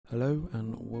Hello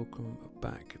and welcome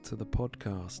back to the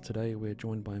podcast. Today we're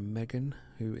joined by Megan,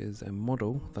 who is a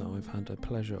model that I've had the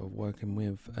pleasure of working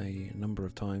with a number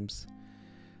of times.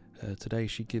 Today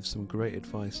she gives some great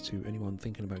advice to anyone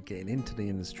thinking about getting into the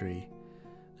industry,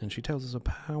 and she tells us a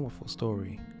powerful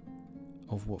story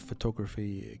of what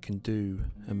photography can do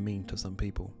and mean to some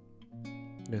people.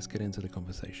 Let's get into the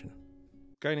conversation.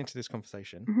 Going into this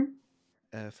conversation,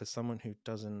 for someone who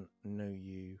doesn't know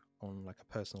you on like a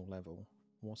personal level,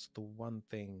 what's the one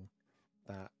thing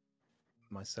that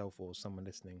myself or someone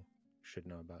listening should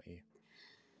know about you?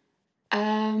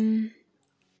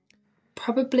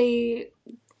 Probably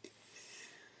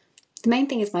the main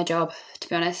thing is my job, to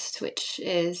be honest, which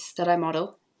is that I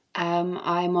model.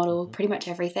 I model pretty much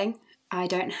everything. I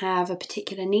don't have a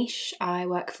particular niche. I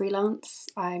work freelance.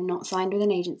 I'm not signed with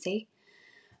an agency.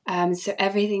 So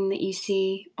everything that you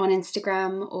see on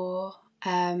Instagram or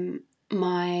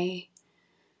my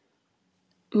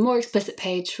more explicit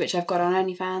page, which I've got on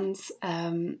OnlyFans,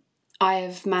 I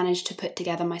have managed to put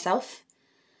together myself,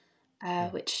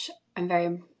 which I'm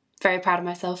very, very proud of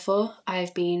myself for.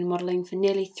 I've been modelling for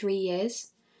nearly 3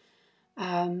 years.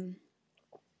 3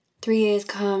 years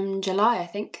come July, I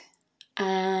think.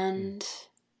 And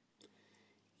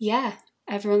yeah,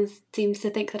 everyone seems to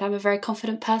think that I'm a very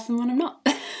confident person when I'm not.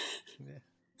 Yeah.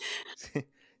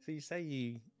 So you say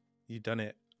you done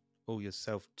it all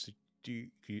yourself.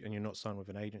 And you're not signed with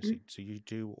an agency, so you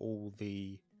do all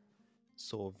the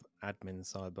sort of admin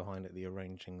side behind it, the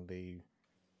arranging, the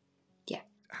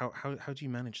How do you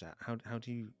manage that? How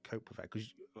do you cope with that?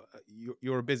 Because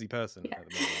you're a busy person at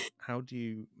the moment. How do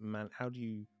you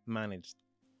manage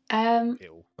it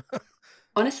all?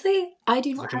 Honestly, I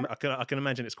do not. I can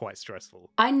imagine it's quite stressful.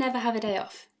 I never have a day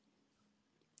off.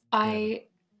 I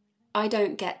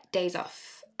don't get days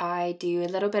off. I do a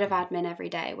little bit of admin every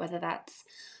day, whether that's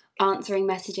answering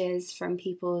messages from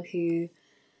people who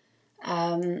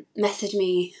message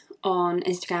me on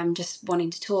Instagram just wanting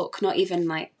to talk, not even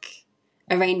like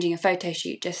arranging a photo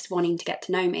shoot, just wanting to get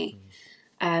to know me.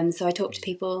 So I talk to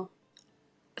people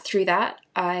through that.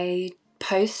 I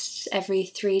post every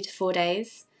 3 to 4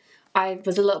 days. I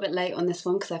was a little bit late on this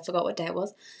one because I forgot what day it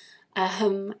was.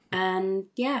 And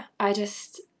yeah,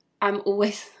 I'm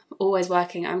always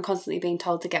working. I'm constantly being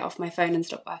told to get off my phone and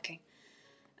stop working.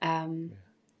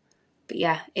 But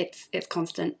yeah, it's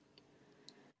constant.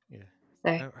 Yeah.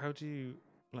 So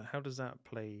how does that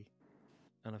play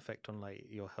an effect on like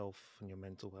your health and your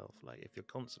mental health? Like if you're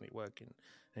constantly working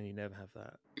and you never have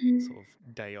that sort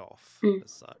of day off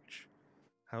as such,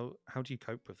 how do you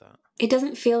cope with that? It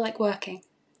doesn't feel like working.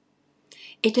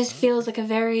 It just feels like a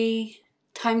very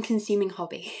time-consuming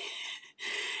hobby.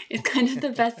 It's kind of the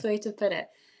best way to put it,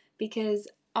 because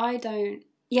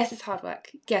yes, it's hard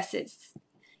work. Yes, it's,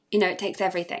 it takes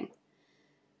everything.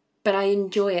 But I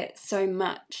enjoy it so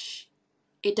much.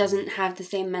 It doesn't have the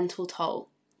same mental toll.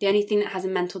 The only thing that has a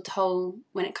mental toll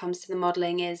when it comes to the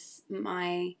modelling is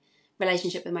my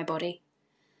relationship with my body.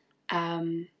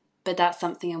 But that's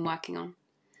something I'm working on.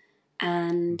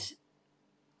 And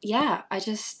yeah,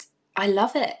 I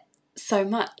love it so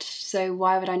much. So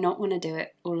why would I not want to do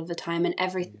it all of the time? And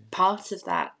every part of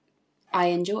that I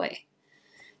enjoy.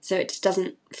 So it just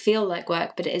doesn't feel like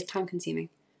work, but it is time consuming.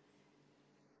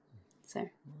 So. Okay.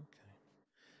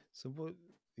 So what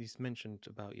you mentioned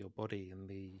about your body and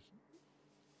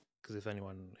because if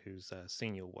anyone who's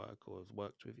seen your work or has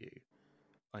worked with you,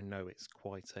 I know it's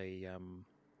quite a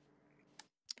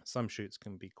some shoots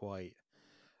can be quite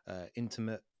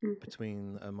intimate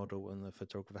between a model and the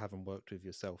photographer. Having worked with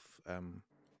yourself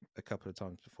a couple of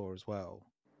times before as well,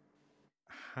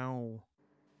 how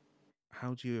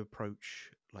do you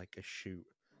approach like a shoot?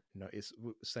 It's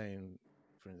saying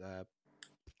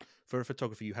for a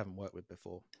photographer you haven't worked with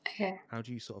before. Okay. How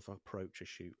do you sort of approach a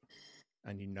shoot,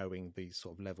 and knowing the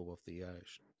sort of level of the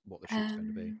what the shoot's going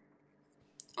to be?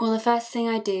 Well, the first thing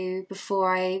I do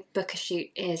before I book a shoot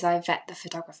is I vet the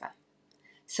photographer.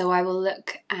 So I will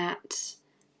look at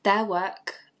their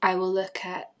work. I will look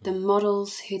at the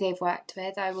models who they've worked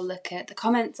with. I will look at the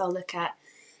comments. I'll look at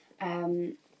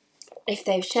if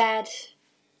they've shared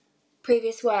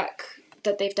previous work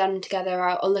that they've done together.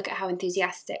 I'll look at how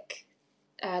enthusiastic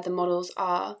the models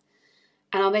are.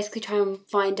 And I'll basically try and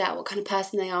find out what kind of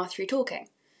person they are through talking.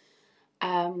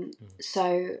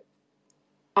 So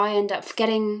I end up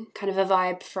getting kind of a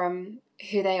vibe from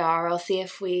who they are. I'll see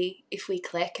if we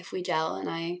click, if we gel, and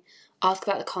I ask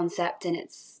about the concept, and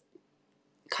it's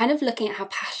kind of looking at how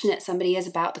passionate somebody is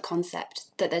about the concept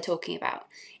that they're talking about.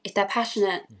 If they're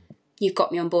passionate, you've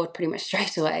got me on board pretty much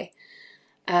straight away.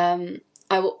 I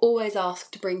will always ask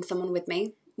to bring someone with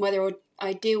me, whether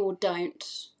I do or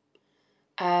don't.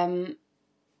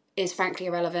 is frankly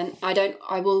irrelevant.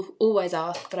 I will always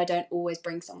ask, but I don't always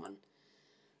bring someone.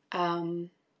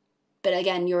 But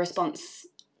again, your response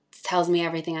tells me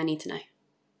everything I need to know.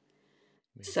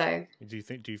 Yeah. So, do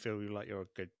you feel like you're a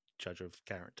good judge of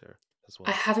character as well?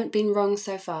 I haven't been wrong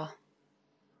so far.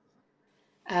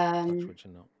 Touch wood,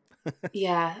 you're not.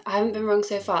 Yeah, I haven't been wrong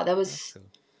so far. There was... That's cool.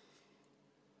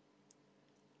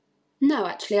 No,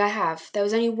 actually, I have. There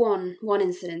was only one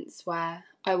incident where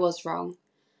I was wrong,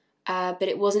 but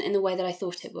it wasn't in the way that I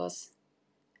thought it was.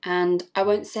 And I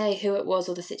won't say who it was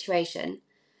or the situation,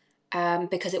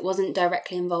 because it wasn't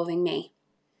directly involving me.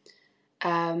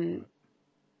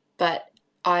 But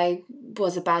I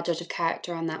was a bad judge of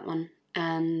character on that one,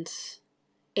 and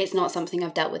it's not something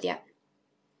I've dealt with yet.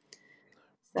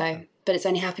 So, but it's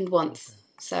only happened once.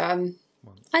 So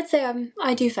I'd say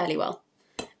I do fairly well,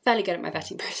 fairly good at my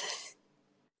vetting process.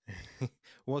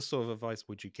 What sort of advice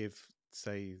would you give,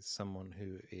 say, someone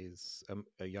who is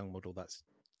a young model that's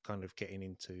kind of getting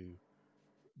into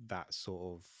that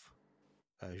sort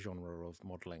of genre of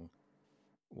modeling?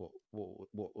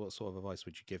 What sort of advice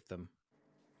would you give them?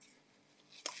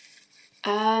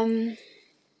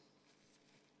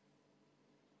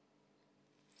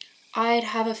 I'd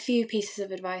have a few pieces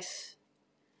of advice.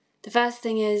 The first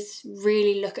thing is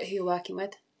really look at who you're working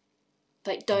with.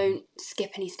 Like, don't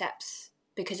skip any steps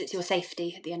because it's your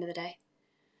safety at the end of the day.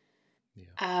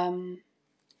 Yeah.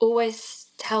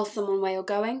 Always tell someone where you're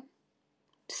going.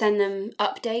 Send them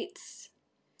updates.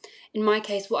 In my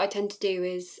case, what I tend to do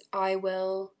is I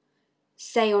will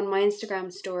say on my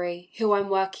Instagram story who I'm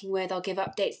working with. I'll give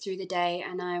updates through the day,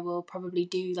 and I will probably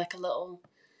do like a little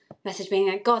message being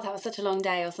like, God, that was such a long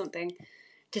day or something.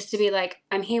 Just to be like,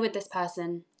 I'm here with this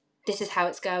person. This is how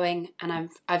it's going, and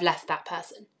I've left that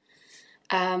person.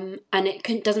 And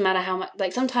doesn't matter how much,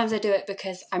 like sometimes I do it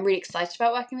because I'm really excited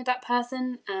about working with that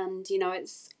person, and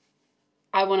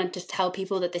I want to just tell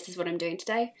people that this is what I'm doing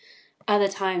today. Other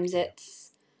times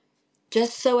it's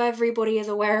just so everybody is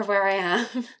aware of where I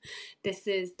am. This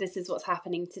is what's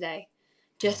happening today,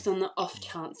 just on the off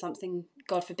chance something,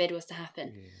 God forbid, was to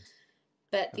happen. Yeah.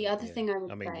 But the other thing I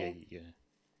would say,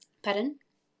 pardon?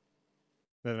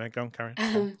 No, go on,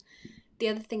 Karen. The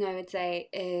other thing I would say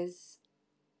is,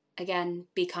 again,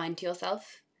 be kind to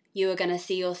yourself. You are going to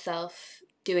see yourself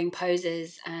doing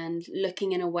poses and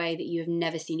looking in a way that you have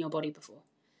never seen your body before.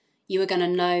 You are going to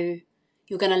know,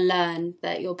 you're going to learn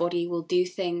that your body will do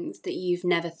things that you've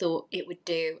never thought it would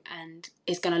do, and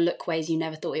is going to look ways you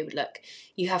never thought it would look.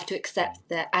 You have to accept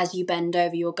that as you bend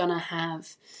over, you're going to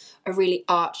have a really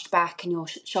arched back and your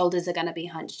shoulders are going to be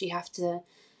hunched. You have to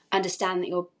understand that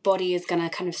your body is going to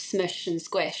kind of smush and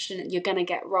squish, and you're going to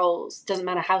get rolls. Doesn't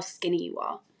matter how skinny you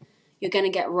are. You're going to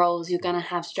get rolls. You're going to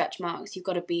have stretch marks. You've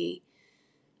got to be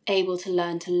able to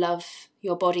learn to love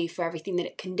your body for everything that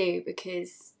it can do,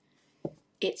 because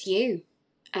it's you,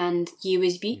 and you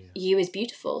is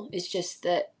beautiful. It's just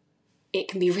that it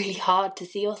can be really hard to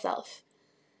see yourself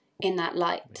in that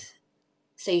light. Yeah.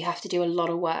 So you have to do a lot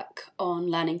of work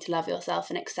on learning to love yourself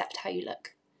and accept how you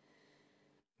look.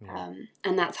 Yeah.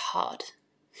 And that's hard.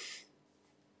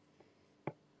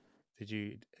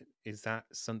 Is that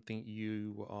something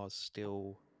you are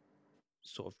still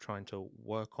sort of trying to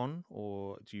work on,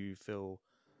 or do you feel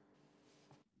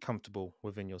comfortable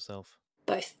within yourself?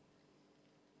 Both.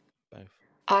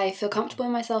 I feel comfortable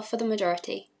in myself for the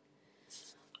majority.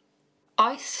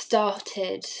 I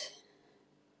started...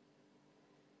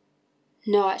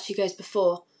 No, actually goes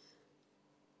before.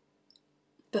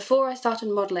 Before I started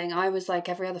modelling, I was like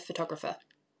every other photographer.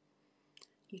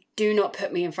 You do not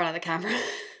put me in front of the camera.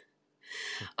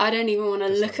 I don't even want to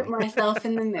look at myself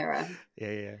in the mirror.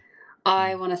 Yeah.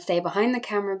 I want to stay behind the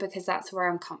camera because that's where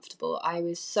I'm comfortable. I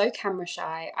was so camera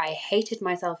shy. I hated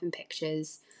myself in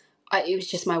pictures. It was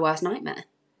just my worst nightmare.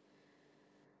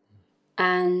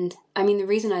 And I mean, the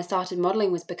reason I started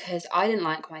modelling was because I didn't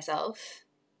like myself.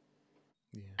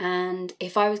 Yeah. And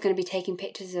if I was going to be taking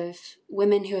pictures of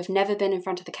women who have never been in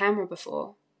front of the camera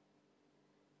before,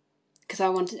 because I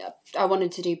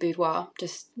wanted to do boudoir,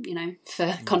 just,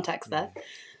 for context there.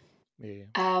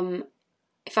 Yeah.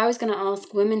 If I was going to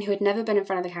ask women who had never been in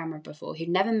front of the camera before, who'd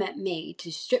never met me,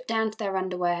 to strip down to their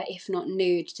underwear, if not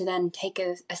nude, to then take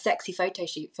a sexy photo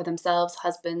shoot for themselves,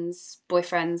 husbands,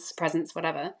 boyfriends, presents,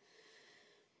 whatever.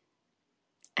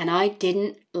 And I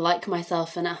didn't like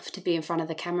myself enough to be in front of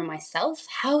the camera myself.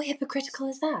 How hypocritical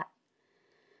is that?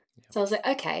 Yeah. So I was like,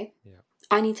 okay,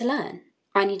 I need to learn.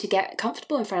 I need to get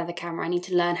comfortable in front of the camera. I need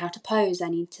to learn how to pose. I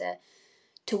need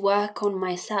to work on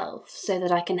myself so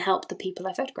that I can help the people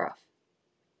I photograph.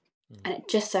 And it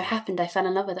just so happened I fell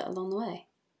in love with it along the way.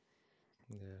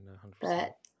 Yeah, no,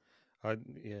 100%. But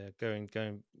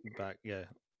going back,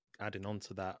 adding on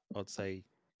to that, I'd say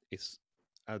it's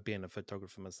being a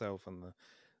photographer myself and the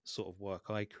sort of work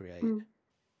I create.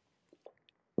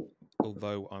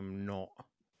 Although I'm not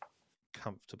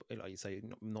comfortable, like you say,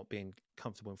 not being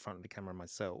comfortable in front of the camera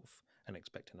myself and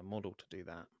expecting a model to do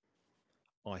that,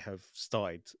 I have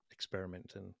started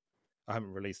experimenting. I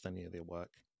haven't released any of the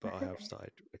work, but I have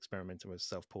started experimenting with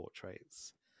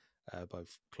self-portraits,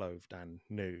 both clothed and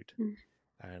nude.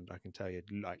 And I can tell you,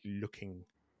 like, looking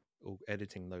or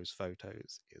editing those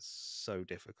photos is so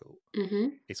difficult.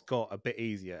 It's got a bit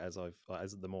easier as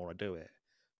the more I do it,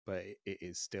 but it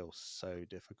is still so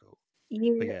difficult.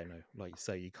 But yeah, no, like you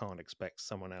say, you can't expect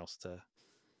someone else to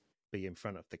be in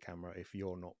front of the camera if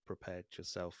you're not prepared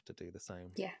yourself to do the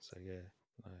same. Yeah. So yeah,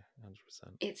 no,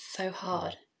 100%. It's so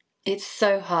hard. It's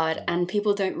so hard, and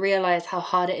people don't realize how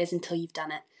hard it is until you've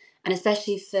done it. And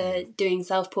especially for doing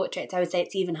self-portraits, I would say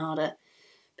it's even harder,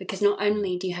 because not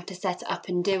only do you have to set it up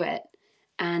and do it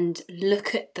and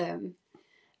look at them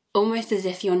almost as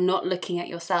if you're not looking at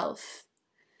yourself.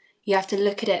 You have to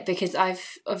look at it, because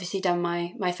I've obviously done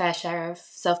my fair share of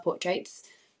self-portraits,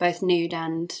 both nude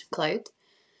and clothed.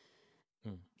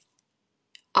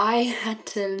 I had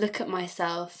to look at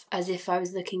myself as if I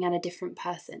was looking at a different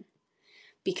person,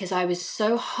 because I was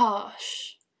so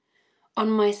harsh on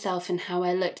myself and how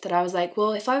I looked that I was like,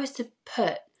 well, if I was to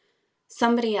put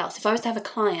somebody else, if I was to have a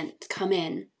client come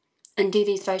in and do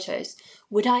these photos,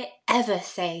 would I ever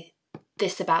say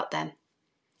this about them?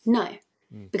 No.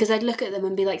 Because I'd look at them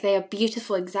and be like, they are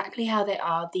beautiful exactly how they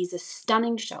are. These are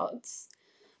stunning shots.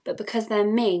 But because they're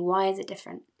me, why is it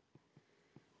different?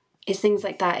 It's things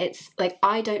like that. It's like,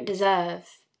 I don't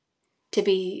deserve to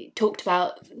be talked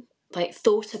about, like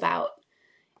thought about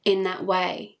in that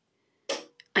way.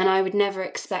 And I would never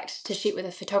expect to shoot with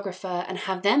a photographer and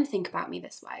have them think about me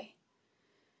this way.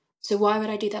 So why would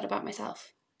I do that about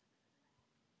myself?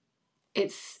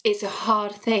 It's a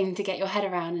hard thing to get your head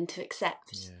around and to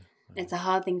accept. Yeah. It's a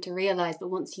hard thing to realise, but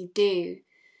once you do,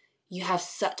 you have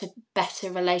such a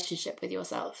better relationship with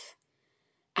yourself,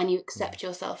 and you accept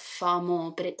yourself far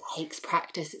more. But it takes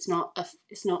practice. It's not a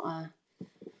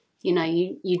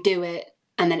you do it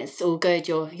and then it's all good.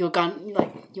 You're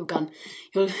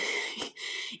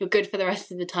good for the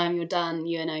rest of the time. You're done.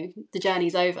 The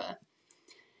journey's over.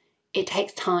 It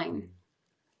takes time,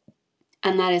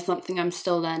 and that is something I'm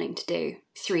still learning to do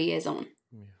 3 years on.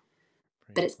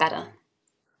 But it's better.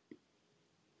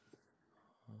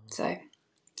 So,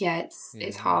 yeah,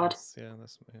 it's hard.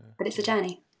 But it's a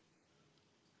journey.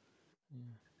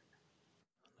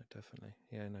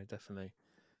 No, definitely.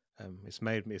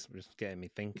 It's just getting me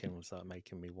thinking. It's like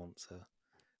making me want to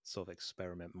sort of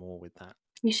experiment more with that.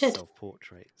 You should.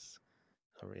 Self-portraits.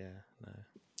 Oh yeah, no.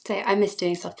 So I miss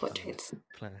doing self-portraits.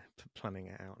 Planning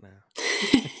it out now.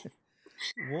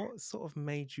 What sort of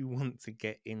made you want to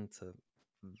get into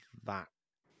that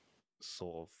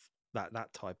sort of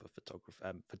that type of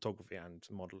photography and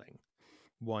modeling?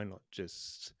 Why not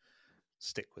just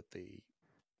stick with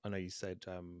I know you said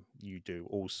you do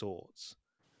all sorts,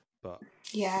 but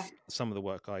yeah, some of the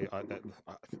work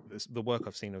the work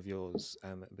I've seen of yours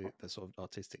and the sort of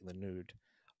artistic, the nude,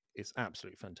 is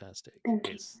absolutely fantastic.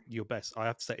 It's your best. I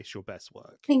have to say, it's your best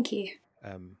work. Thank you.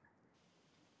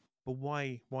 But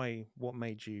why? What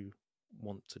made you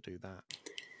want to do that?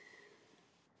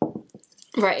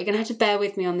 Right, you're going to have to bear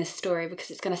with me on this story because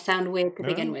it's going to sound weird to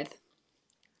begin with.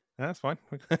 That's fine.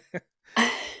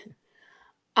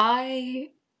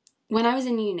 When I was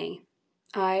in uni,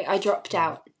 I dropped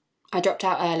out. I dropped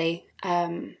out early.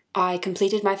 I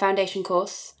completed my foundation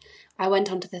course. I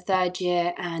went on to the 3rd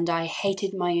year and I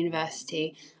hated my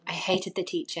university. I hated the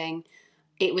teaching.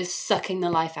 It was sucking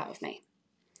the life out of me.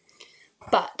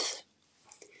 But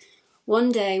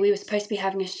one day we were supposed to be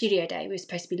having a studio day. We were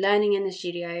supposed to be learning in the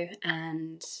studio,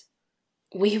 and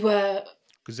we were...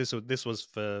 Because this was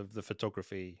for the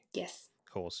photography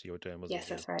course you were doing, wasn't it? Yes,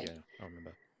 that's right. Yeah, I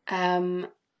remember.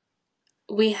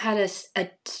 We had a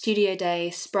studio day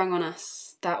sprung on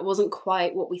us that wasn't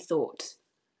quite what we thought.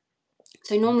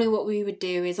 So normally what we would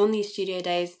do is on these studio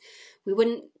days, we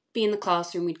wouldn't be in the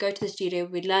classroom. We'd go to the studio,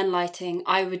 we'd learn lighting.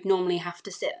 I would normally have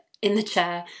to sit in the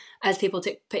chair as people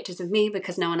took pictures of me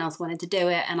because no one else wanted to do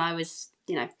it. And I was,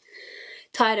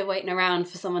 tired of waiting around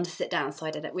for someone to sit down. So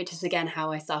I did it, which is again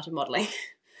how I started modelling.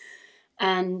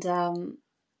 And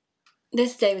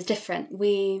this day was different.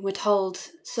 We were told,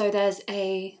 so there's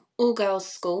a all-girls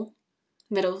school,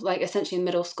 essentially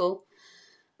middle school,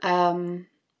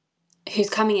 who's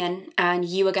coming in and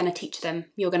you are going to teach them.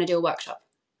 You're going to do a workshop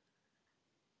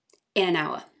in an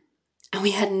hour. And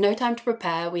we had no time to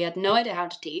prepare. We had no idea how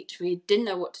to teach. We didn't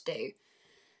know what to do.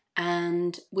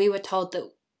 And we were told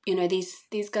that you know,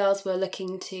 these girls were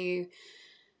looking to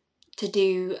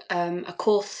do a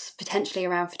course potentially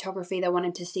around photography. They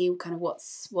wanted to see kind of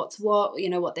what's what, you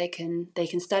know, what they can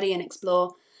study and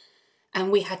explore,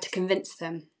 and we had to convince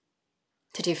them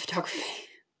to do photography.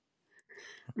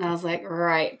 And I was like,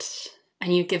 right,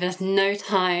 and you've given us no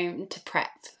time to prep.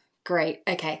 Great,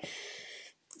 okay.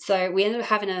 So we ended up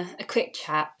having a quick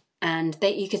chat, and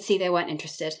you could see they weren't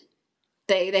interested.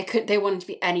 They wanted to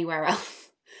be anywhere else.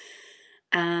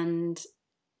 And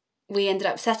we ended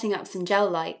up setting up some gel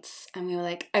lights, and we were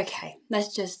like, okay,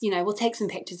 let's just, you know, we'll take some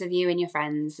pictures of you and your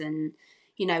friends, and,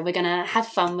 you know, we're going to have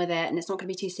fun with it, and it's not going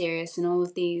to be too serious, and all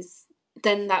of these.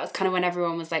 Then that was kind of when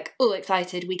everyone was like, oh,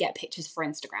 excited, we get pictures for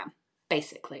Instagram,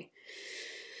 basically.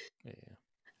 Yeah.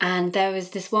 And there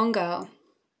was this one girl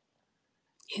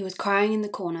who was crying in the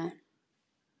corner,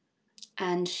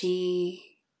 and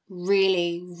she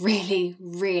really, really,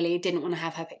 really didn't want to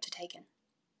have her picture taken.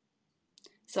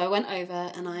 So I went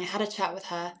over and I had a chat with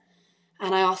her,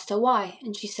 and I asked her why,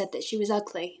 and she said that she was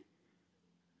ugly.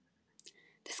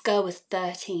 This girl was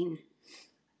 13.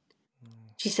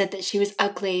 She said that she was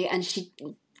ugly and she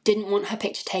didn't want her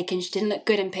picture taken. She didn't look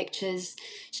good in pictures.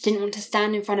 She didn't want to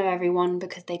stand in front of everyone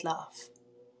because they'd laugh.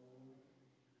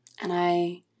 And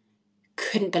I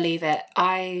couldn't believe it.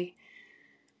 I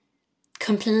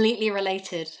completely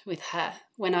related with her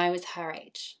when I was her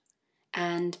age.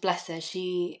 And bless her,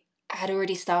 she had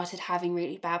already started having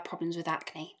really bad problems with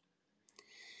acne.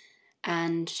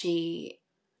 And she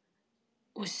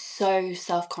was so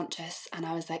self-conscious. And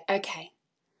I was like, okay,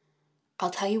 I'll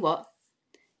tell you what.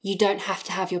 You don't have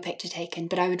to have your picture taken,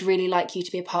 but I would really like you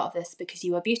to be a part of this because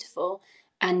you are beautiful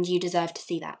and you deserve to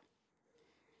see that.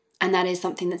 And that is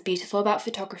something that's beautiful about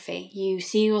photography. You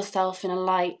see yourself in a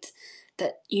light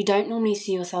that you don't normally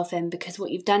see yourself in, because what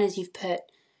you've done is you've put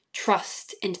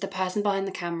trust into the person behind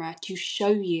the camera to show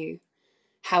you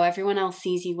how everyone else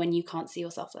sees you when you can't see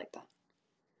yourself like that.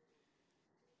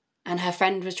 And her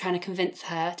friend was trying to convince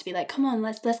her to be like, come on,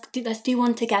 let's do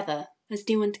one together. Let's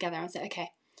do one together. I was like, okay,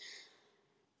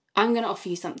 I'm going to offer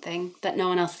you something that no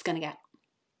one else is going to get.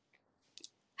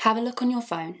 Have a look on your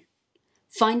phone.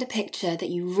 Find a picture that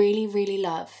you really, really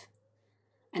love,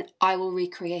 and I will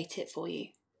recreate it for you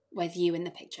with you in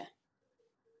the picture.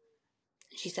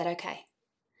 She said, okay.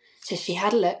 So she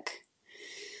had a look,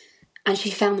 and she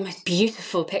found the most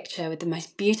beautiful picture with the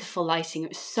most beautiful lighting. It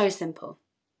was so simple.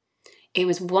 It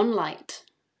was one light.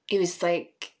 It was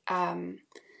like,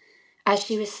 as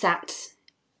she was sat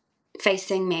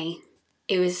facing me,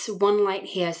 it was one light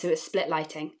here, so it was split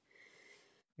lighting.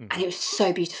 And it was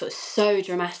so beautiful, it was so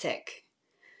dramatic.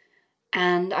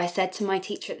 And I said to my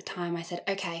teacher at the time, I said,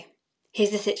 okay, here's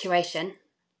the situation.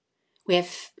 We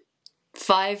have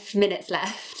 5 minutes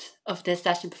left of this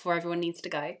session before everyone needs to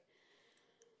go.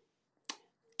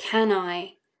 Can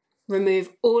I remove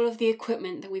all of the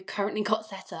equipment that we've currently got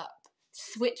set up,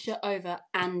 switch it over,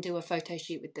 and do a photo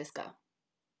shoot with this girl?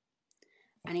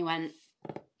 And he went,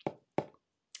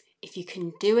 if you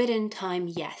can do it in time,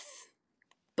 yes.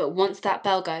 But once that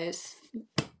bell goes,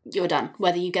 you're done,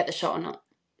 whether you get the shot or not.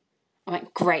 I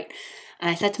went, great. And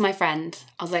I said to my friend,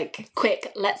 I was like,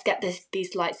 quick, let's get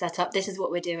these lights set up. This is what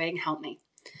we're doing. Help me.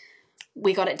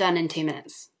 We got it done in 2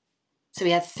 minutes. So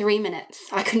we had 3 minutes.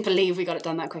 I couldn't believe we got it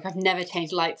done that quick. I've never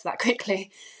changed lights that quickly.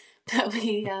 But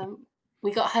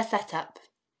we got her set up,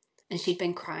 and she'd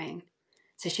been crying.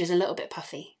 So she was a little bit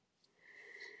puffy.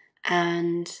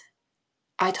 And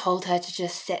I told her to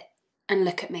just sit and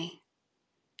look at me.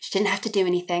 She didn't have to do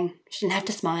anything. She didn't have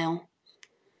to smile.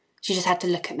 She just had to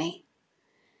look at me.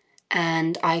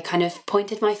 And I kind of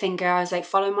pointed my finger. I was like,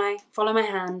 follow my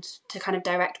hand to kind of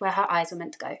direct where her eyes were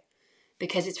meant to go.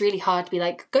 Because it's really hard to be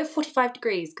like, go 45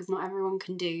 degrees, because not everyone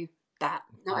can do that.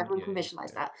 Not everyone can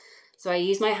visualize that. So I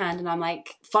use my hand, and I'm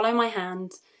like, follow my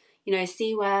hand, you know,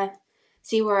 see where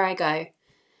I go.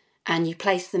 And you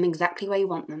place them exactly where you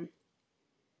want them.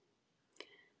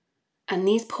 And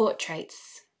these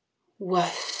portraits were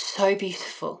so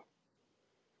beautiful.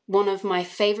 One of my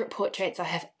favorite portraits I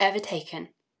have ever taken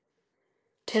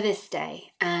to this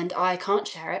day. And I can't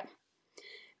share it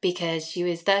because she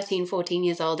was 13, 14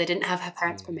 years old. I didn't have her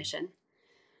parents' permission.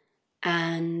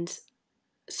 And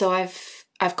so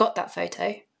I've got that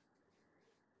photo,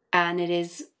 and it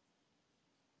is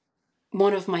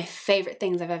one of my favourite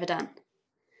things I've ever done.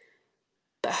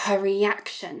 But her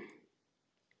reaction,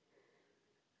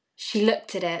 she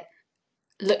looked at it,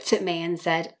 looked at me and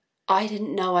said, I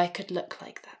didn't know I could look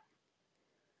like that.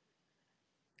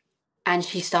 And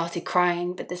she started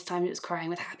crying, but this time it was crying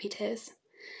with happy tears.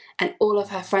 And all of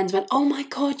her friends went, oh my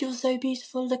God, you're so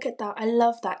beautiful. Look at that. I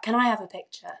love that. Can I have a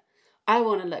picture? I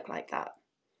want to look like that.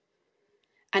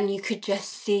 and you could just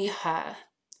see her,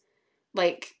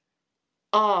 like,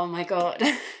 oh my God.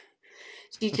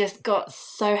 She just got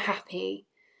so happy,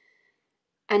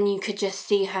 and you could just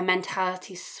see her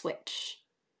mentality switch.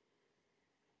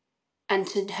 And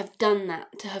to have done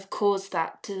that, to have caused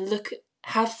that, to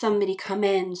have somebody come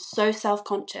in so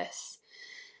self-conscious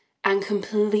and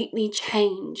completely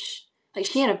change. Like,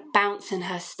 she had a bounce in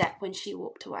her step when she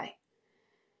walked away.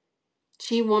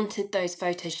 She wanted those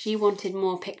photos. She wanted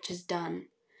more pictures done.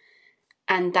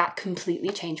 And that completely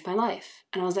changed my life.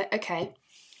 And I was like, okay,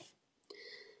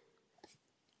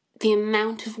 the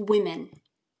amount of women,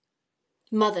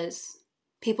 mothers,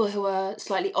 people who are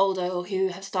slightly older or who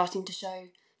have starting to show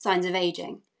signs of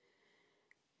aging,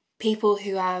 people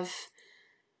who have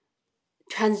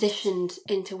transitioned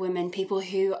into women, people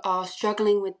who are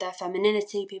struggling with their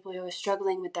femininity, people who are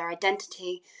struggling with their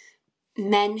identity,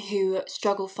 men who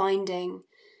struggle finding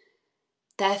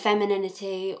their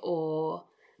femininity or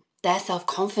their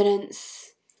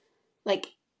self-confidence,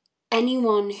 like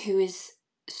anyone who is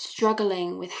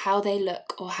struggling with how they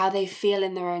look or how they feel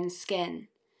in their own skin,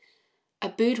 a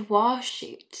boudoir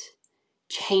shoot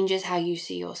changes how you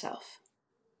see yourself.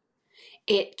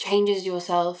 It changes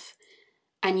yourself,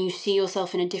 and you see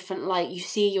yourself in a different light. You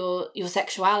see your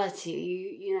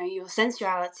sexuality, you know, your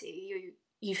sensuality.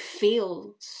 You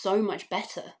feel so much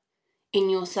better in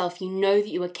yourself. You know that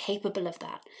you are capable of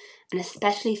that. And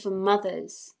especially for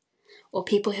mothers or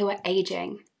people who are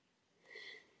aging,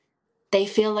 they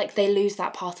feel like they lose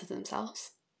that part of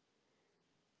themselves.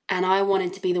 And I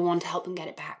wanted to be the one to help them get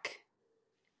it back.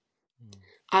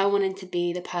 I wanted to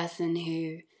be the person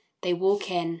who they walk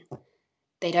in,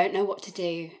 they don't know what to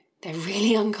do, they're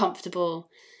really uncomfortable,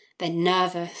 they're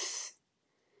nervous,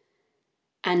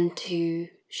 and to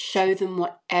show them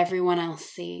what everyone else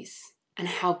sees and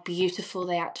how beautiful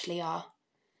they actually are.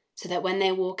 So that when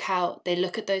they walk out, they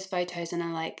look at those photos and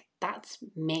are like, that's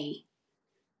me.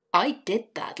 I did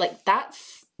that. Like,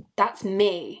 that's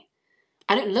me.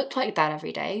 I don't look like that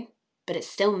every day, but it's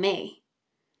still me.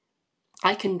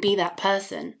 I can be that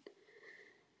person.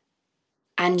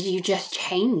 And you just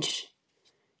change.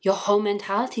 Your whole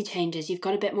mentality changes. You've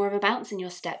got a bit more of a bounce in your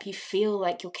step. You feel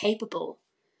like you're capable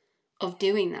of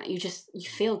doing that. You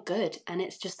feel good. And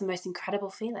it's just the most incredible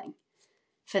feeling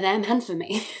for them and for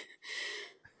me.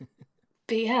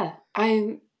 But yeah,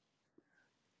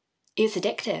 it's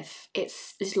addictive.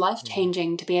 It's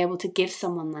life-changing to be able to give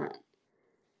someone that.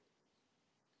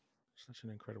 That's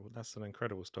an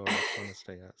incredible story.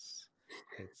 Honestly,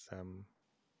 I'm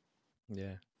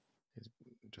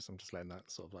just letting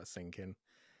that sort of like sink in.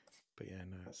 But yeah,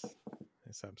 no,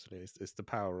 it's absolutely, it's the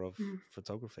power of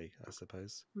photography, I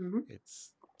suppose. Mm-hmm.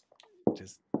 It's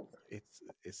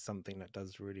something that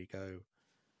does really go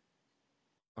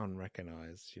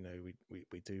unrecognized. You know,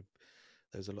 we do,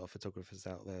 there's a lot of photographers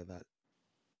out there that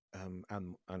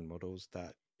and models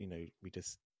that, you know, we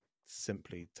just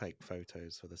simply take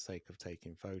photos for the sake of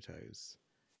taking photos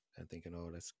and thinking, oh,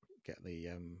 let's get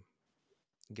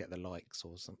the likes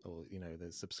or some, or, you know,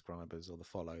 the subscribers or the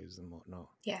follows and whatnot.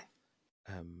 Yeah.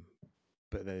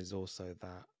 But there's also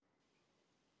that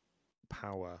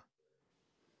power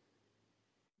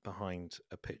behind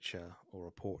a picture or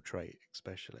a portrait,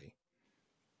 especially,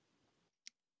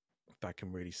 that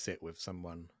can really sit with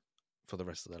someone for the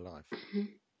rest of their life. Mm-hmm.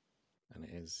 And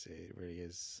it really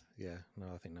is. Yeah, no,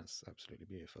 I think that's absolutely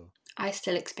beautiful. I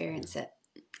still experience it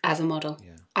as a model.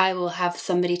 Yeah. I will have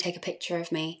somebody take a picture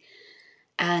of me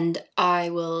and I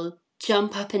will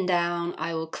jump up and down.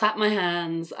 I will clap my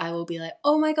hands. I will be like,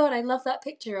 oh my God, I love that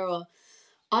picture. Or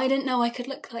I didn't know I could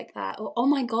look like that. Or, oh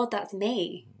my God, that's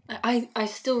me. I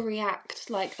still react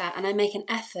like that. And I make an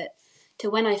effort to,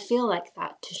 when I feel like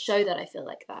that, to show that I feel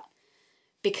like that.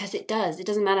 Because it does. It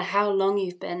doesn't matter how long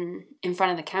you've been in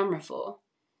front of the camera for.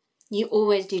 You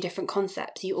always do different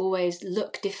concepts. You always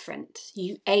look different.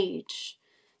 You age,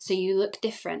 so you look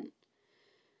different.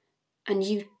 And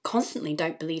you constantly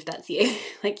don't believe that's you.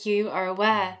 Like, you are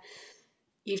aware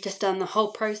you've just done the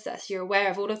whole process. You're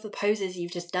aware of all of the poses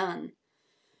you've just done.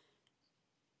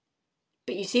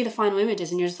 But you see the final images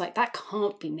and you're just like, that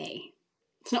can't be me.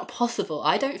 It's not possible.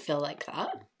 I don't feel like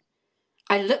that.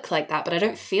 I look like that, but I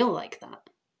don't feel like that.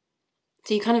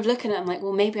 So you kind of look at it and I'm like,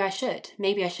 well, maybe I should.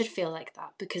 Maybe I should feel like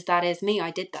that because that is me. I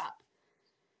did that.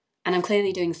 And I'm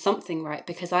clearly doing something right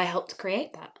because I helped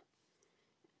create that.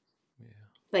 Yeah.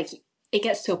 Like, it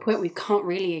gets to a point where you can't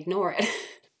really ignore it.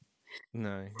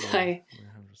 No. So, 100%.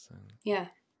 Yeah.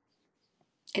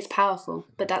 It's powerful.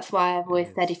 But that's why I've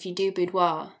always said, if you do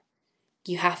boudoir,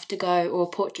 you have to go, or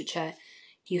portraiture,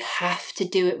 you have to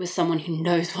do it with someone who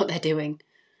knows what they're doing.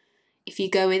 If you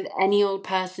go with any old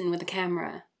person with a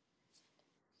camera,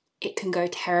 it can go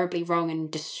terribly wrong and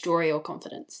destroy your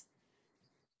confidence.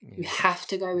 You have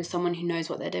to go with someone who knows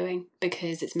what they're doing,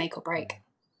 because it's make or break.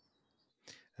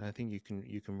 And I think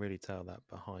you can really tell that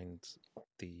behind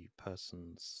the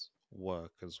person's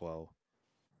work as well.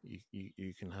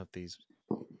 You can have these.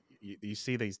 You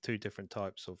see these two different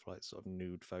types of like sort of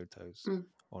nude photos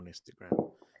on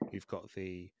Instagram. You've got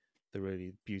the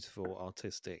really beautiful,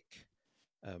 artistic,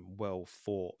 well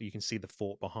thought. You can see the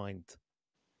thought behind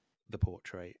the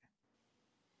portrait,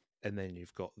 and then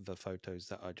you've got the photos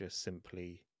that are just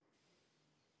simply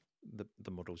the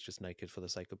model's just naked for the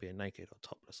sake of being naked, or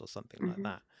topless, or something like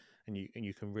that. And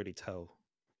you can really tell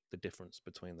the difference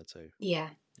between the two. Yeah,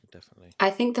 definitely. I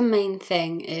think the main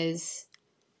thing is,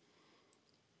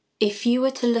 if you were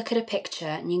to look at a picture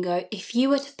and you go, if you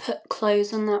were to put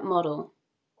clothes on that model,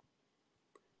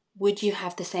 would you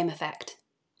have the same effect?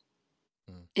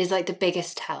 Is like the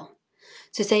biggest tell.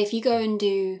 So say if you go and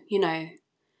do, you know,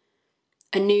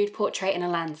 a nude portrait in a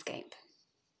landscape,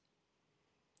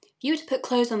 if you were to put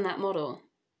clothes on that model,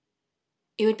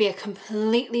 it would be a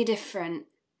completely different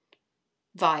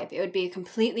vibe. It would be a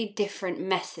completely different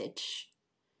message.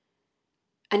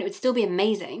 And it would still be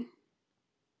amazing,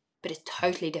 but it's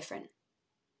totally different.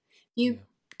 You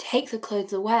take the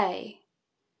clothes away,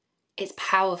 it's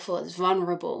powerful, it's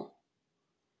vulnerable.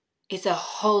 It's a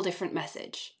whole different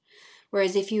message.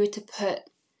 Whereas if you were to put,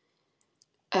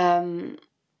 I'm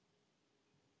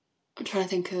trying to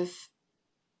think of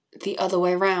the other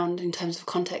way around in terms of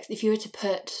context. If you were to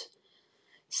put,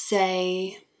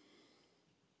 say,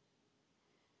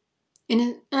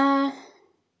 in a, I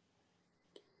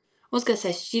was going to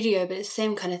say studio, but it's the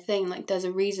same kind of thing. Like, there's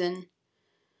a reason.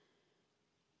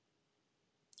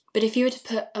 But if you were to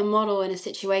put a model in a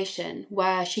situation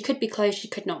where she could be clothed, she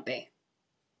could not be.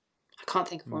 I can't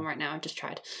think of one right now, I've just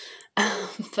tried.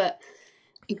 But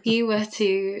if you were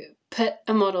to put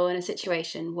a model in a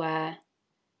situation where,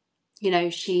 you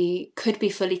know, she could be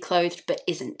fully clothed but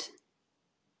isn't,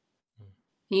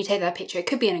 and you take that picture, it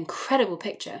could be an incredible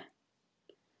picture.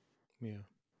 Yeah.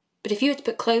 But if you were to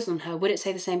put clothes on her, would it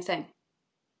say the same thing?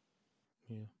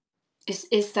 Yeah.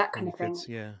 It's that kind of thing.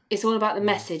 Yeah. It's all about the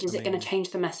message. Is it going to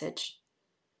change the message?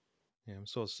 Yeah, I'm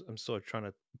sort of trying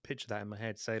to picture that in my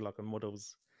head. Say like a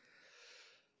model's,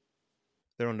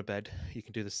 they're on the bed. You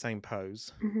can do the same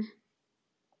pose,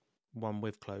 one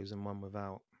with clothes and one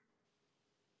without.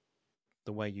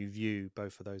 The way you view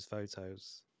both of those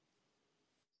photos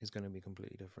is going to be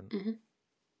completely different.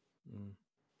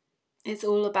 It's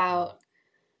all about,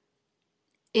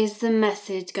 is the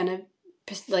message going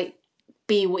to like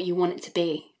be what you want it to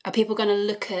be? Are people going to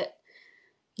look at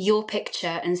your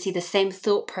picture and see the same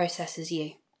thought process as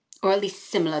you, or at least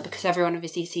similar, because everyone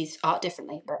obviously sees art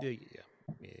differently? But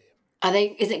are they?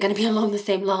 Is it going to be along the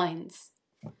same lines?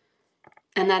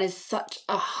 And that is such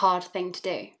a hard thing to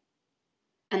do,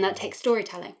 and that takes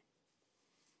storytelling.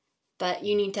 But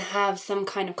you need to have some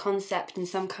kind of concept and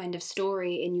some kind of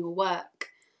story in your work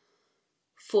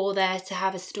for there to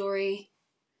have a story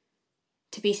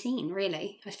to be seen,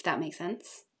 really, if that makes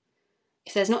sense.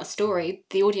 If there's not a story,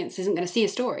 the audience isn't going to see a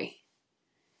story.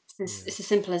 It's as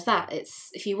simple as that. It's,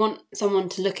 if you want someone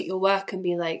to look at your work and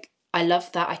be like, I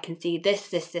love that, I can see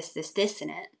this in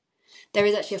it. There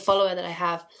is actually a follower that I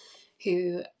have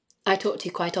who I talk to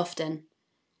quite often,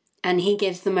 and he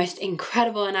gives the most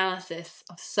incredible analysis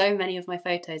of so many of my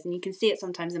photos, and you can see it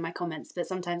sometimes in my comments, but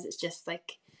sometimes it's just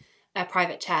like a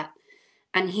private chat,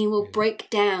 and he will break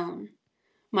down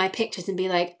my pictures and be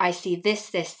like, I see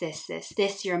this,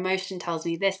 your emotion tells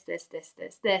me this.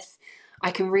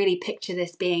 I can really picture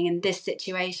this being in this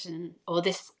situation, or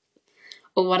this,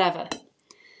 or whatever.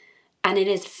 And it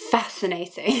is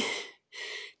fascinating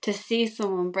to see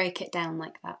someone break it down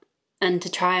like that, and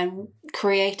to try and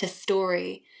create a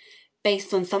story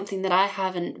based on something that I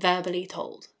haven't verbally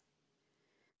told.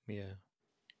 Yeah.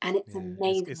 And it's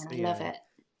amazing. I love it.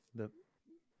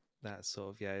 That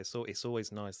sort of, it's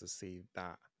always nice to see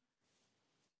that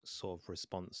sort of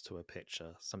response to a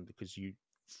picture. Because you,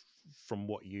 from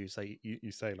what you say,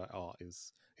 you say like art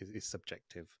is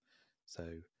subjective. So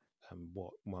what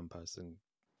one person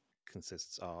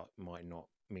consists art might not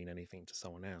mean anything to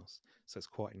someone else. So it's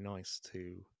quite nice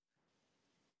to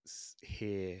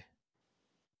hear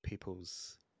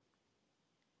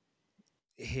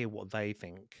what they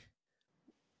think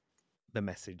the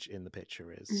message in the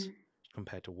picture is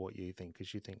compared to what you think,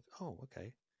 because you think, oh,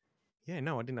 okay, yeah,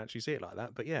 no, I didn't actually see it like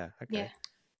that, but yeah, okay,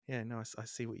 yeah, no, I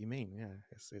see what you mean. Yeah,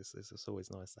 it's always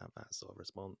nice to have that sort of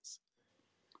response.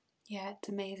 Yeah, it's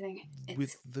amazing.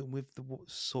 With the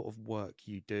sort of work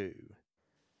you do,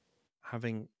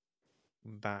 having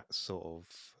that sort of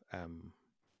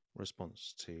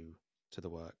response to to the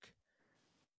work,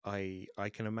 I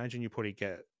can imagine you probably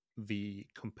get the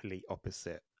complete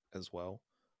opposite as well.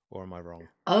 Or am I wrong?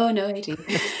 Oh, no, I do.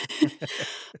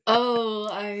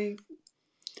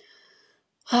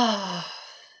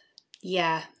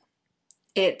 Yeah,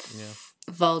 it's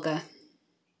vulgar.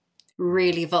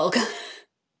 Really vulgar.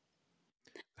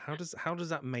 How does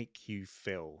that make you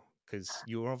feel? Because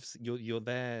you're obviously you're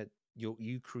there.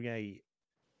 You create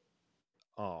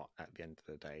art at the end of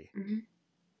the day,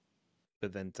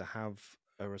 but then to have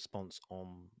a response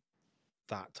on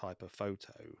that type of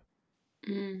photo,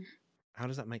 how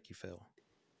does that make you feel?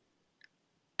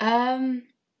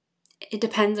 It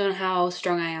depends on how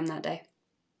strong I am that day.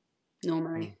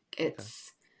 Normally,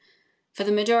 it's for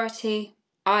the majority.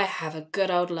 I have a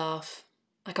good old laugh,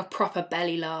 like a proper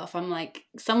belly laugh. I'm like,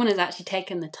 someone has actually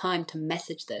taken the time to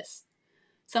message this.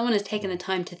 Someone has taken the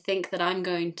time to think that I'm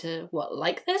going to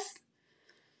like this.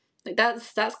 Like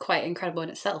that's quite incredible in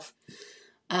itself.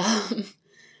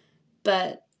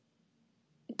 But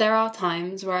there are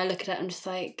times where I look at it and I'm just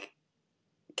like,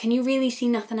 can you really see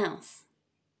nothing else?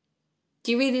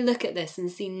 Do you really look at this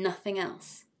and see nothing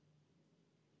else?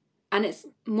 And it's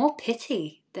more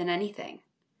pity than anything.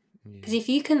 Because if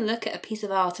you can look at a piece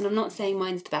of art, and I'm not saying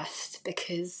mine's the best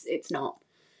because it's not.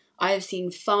 I have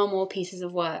seen far more pieces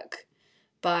of work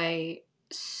by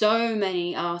so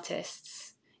many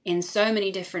artists in so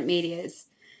many different medias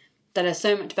that are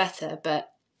so much better,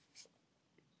 but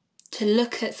to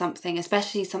look at something,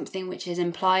 especially something which is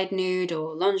implied nude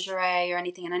or lingerie or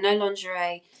anything, and I know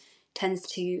lingerie tends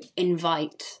to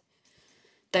invite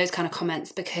those kind of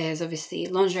comments because obviously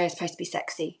lingerie is supposed to be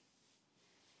sexy.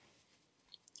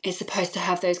 It's supposed to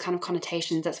have those kind of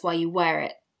connotations. That's why you wear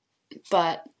it.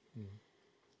 But,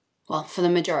 well, for the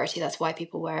majority, that's why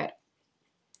people wear it.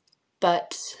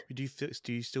 But do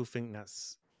you still think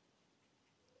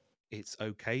it's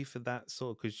okay for that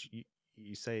sort of, because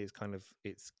you say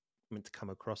it's meant to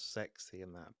come across sexy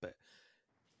and that, but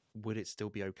would it still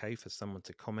be okay for someone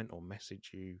to comment or message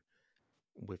you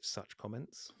with such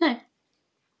comments? No.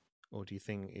 Or do you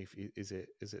think is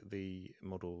it the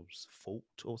model's fault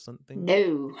or something?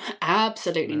 No,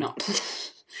 absolutely not.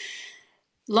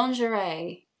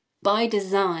 Lingerie, by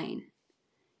design,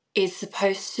 is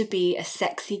supposed to be a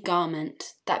sexy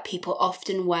garment that people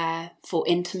often wear for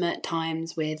intimate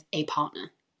times with a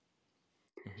partner.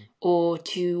 Or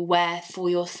to wear for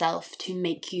yourself to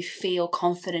make you feel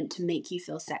confident, to make you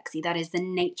feel sexy. That is the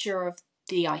nature of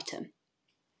the item.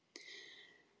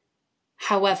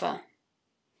 However,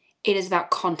 it is about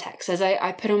context. As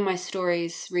I put on my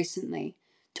stories recently,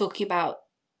 talking about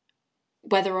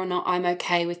whether or not I'm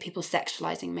okay with people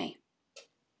sexualizing me.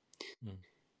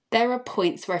 There are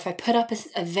points where if I put up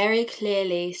a very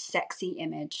clearly sexy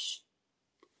image,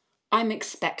 I'm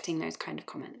expecting those kind of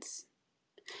comments.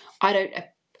 I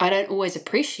don't always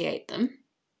appreciate them.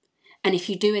 And if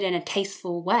you do it in a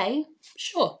tasteful way,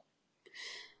 sure.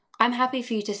 I'm happy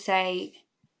for you to say,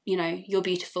 you're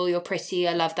beautiful, you're pretty,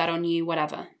 I love that on you,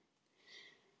 whatever.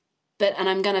 And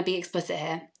I'm going to be explicit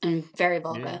here and very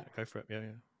vulgar. Yeah, go for it. Yeah.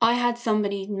 I had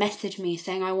somebody message me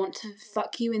saying, I want to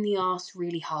fuck you in the arse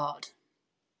really hard.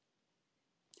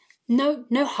 No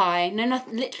hi,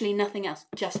 literally nothing else,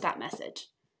 just that message.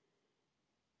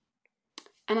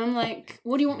 And I'm like,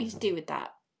 what do you want me to do with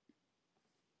that?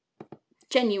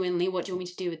 Genuinely, what do you want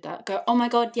me to do with that? Go, oh my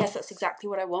God, yes, that's exactly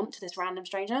what I want to this random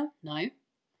stranger? No.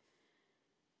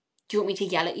 Do you want me to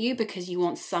yell at you because you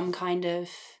want some kind of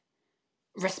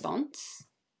response?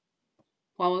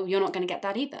 Well, you're not going to get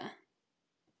that either.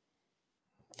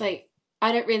 Like,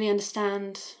 I don't really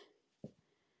understand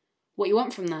what you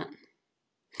want from that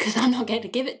because I'm not going to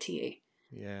give it to you.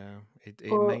 Yeah,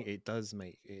 it does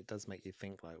make you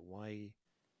think, like, why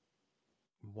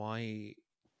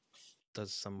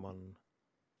does someone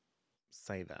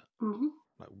say that?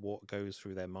 Like, what goes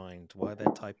through their mind? Why they're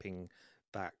typing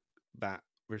that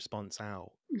response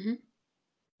out?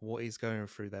 What is going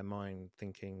through their mind,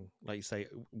 thinking, like you say,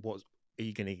 what are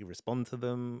you going to respond to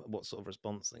them? What sort of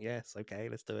response? Yes, okay,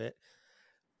 let's do it.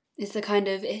 It's the kind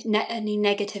of any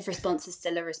negative response is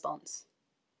still a response.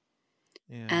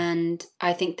 Yeah. And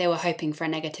I think they were hoping for a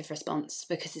negative response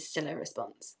because it's still a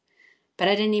response. But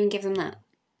I didn't even give them that.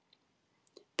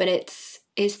 But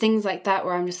it's things like that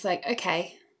where I'm just like,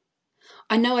 okay,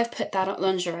 I know I've put that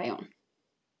lingerie on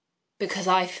because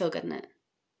I feel good in it.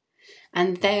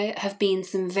 And there have been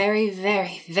some very,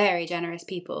 very, very generous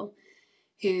people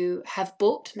who have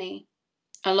bought me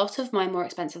a lot of my more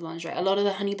expensive lingerie, a lot of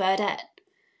the Honey Birdette.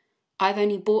 I've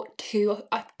only bought two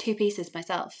pieces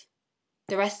myself.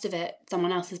 The rest of it,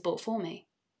 someone else has bought for me.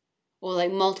 Or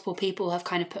like multiple people have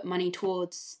kind of put money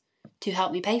towards to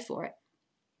help me pay for it.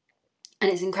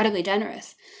 and it's incredibly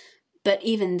generous. But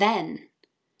even then,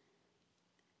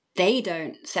 they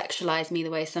don't sexualize me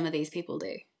the way some of these people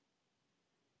do.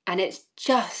 And it's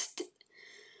just,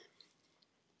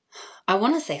 I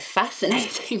want to say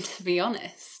fascinating, to be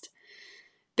honest,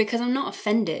 because I'm not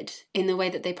offended in the way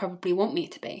that they probably want me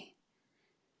to be.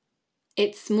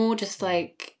 It's more just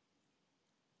like,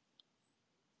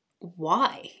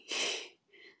 why?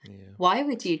 Yeah. Why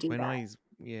would you do When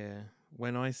that?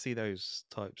 when I see those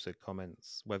types of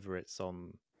comments, whether it's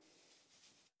on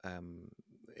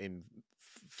in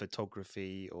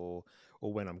photography or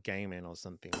when I'm gaming or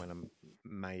something, when a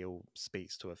male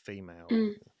speaks to a female,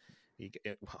 I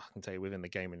can tell you within the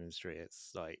gaming industry,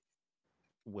 it's like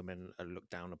women are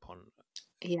looked down upon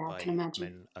Yeah, I can by imagine.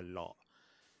 men a lot.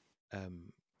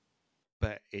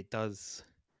 But it does,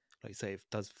 like you say, it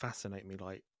does fascinate me.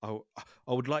 Like I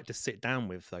would like to sit down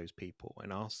with those people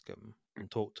and ask them and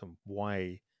talk to them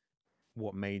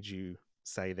what made you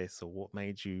say this, or what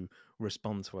made you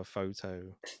respond to a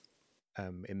photo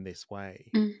in this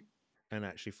way, and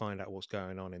actually find out what's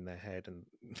going on in their head and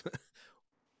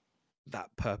that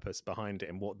purpose behind it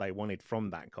and what they wanted from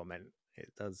that comment.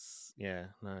 It does,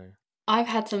 no. I've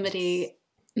had somebody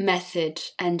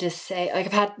message and just say, like,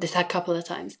 I've had this a couple of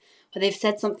times where they've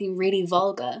said something really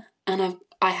vulgar, and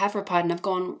I have replied and I've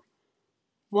gone,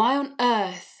 why on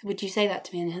earth would you say that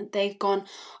to me? And they've gone,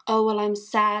 oh, well, I'm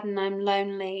sad and I'm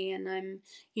lonely and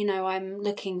I'm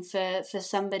looking for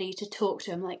somebody to talk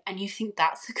to. I'm like, and you think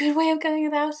that's a good way of going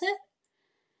about it?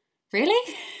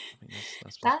 Really? I mean,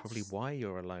 that's probably why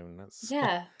you're alone. That's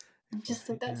yeah. Just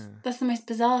that's the most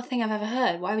bizarre thing I've ever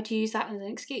heard. Why would you use that as an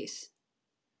excuse?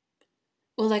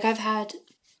 Or like I've had,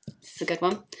 this is a good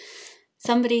one,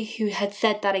 somebody who had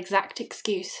said that exact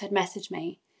excuse had messaged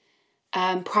me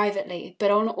privately,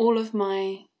 but on all of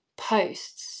my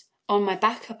posts on my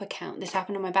backup account, this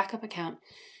happened on my backup account,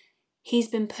 he's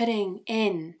been putting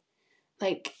in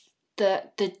like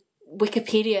the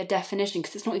Wikipedia definition,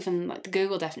 because it's not even like the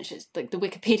Google definition, it's like the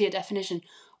Wikipedia definition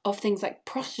of things like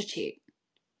prostitute.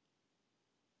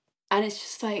 And it's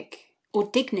just like, or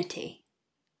dignity.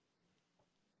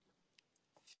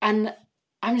 And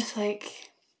I'm just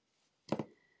like,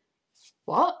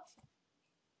 what?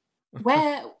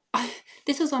 Where?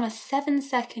 This was on a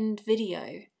 7-second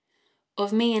video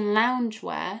of me in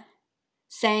loungewear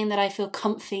saying that I feel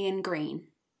comfy and green.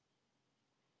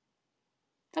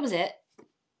 That was it.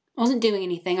 I wasn't doing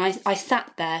anything. I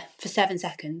sat there for 7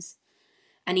 seconds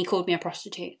and he called me a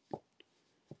prostitute.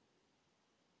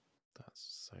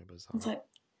 That's so bizarre. It's like,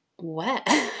 where?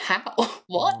 How?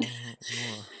 What?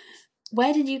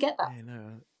 Where did you get that? Yeah,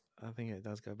 no, I think it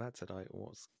does go back to like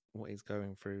what is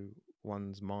going through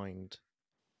one's mind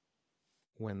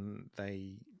when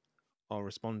they are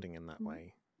responding in that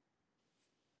way.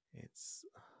 It's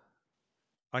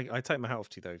I take my hat off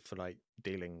to you though for like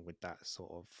dealing with that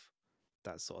sort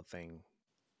of thing,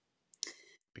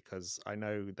 because I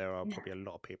know there are probably a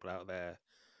lot of people out there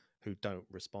who don't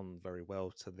respond very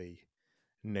well to the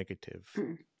negative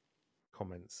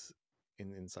comments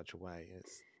in such a way.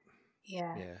 It's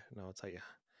no, I'll tell you.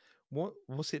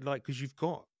 What's it like? Because you've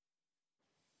got,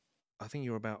 I think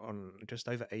you're about on just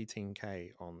over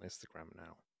 18K on Instagram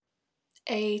now.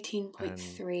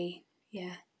 18.3,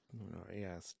 yeah.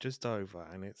 Yes, just over,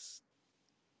 and it's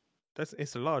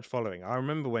a large following. I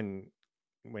remember when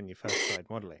you first started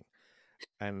modeling,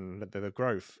 and the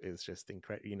growth is just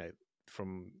incredible. You know,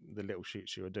 from the little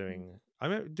shoots you were doing. I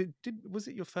remember, was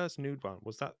it your first nude one?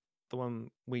 Was that the one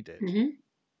we did? Mm-hmm.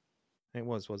 It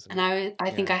was, wasn't it? And I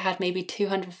think I had maybe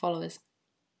 200 followers.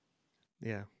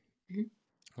 Yeah. Mm-hmm.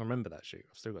 I remember that shoot.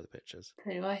 I've still got the pictures.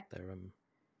 So do I.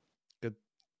 They're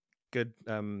good.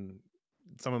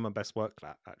 Some of my best work,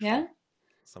 that actually. Yeah.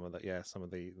 Some of the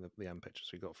end pictures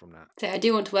we got from that. So I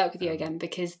do want to work with you again,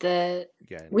 because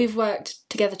we've worked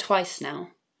together twice now,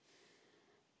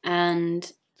 and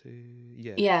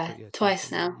twice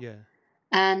now. Yeah.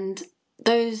 And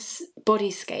those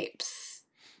bodyscapes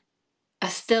are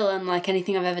still unlike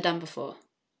anything I've ever done before.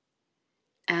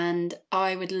 And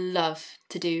I would love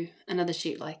to do another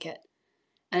shoot like it.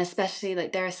 And especially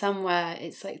like there are some where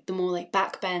it's like the more like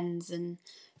back bends and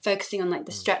focusing on like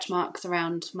the stretch marks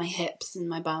around my hips and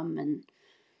my bum. And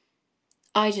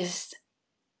I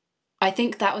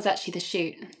think that was actually the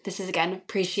shoot. This is again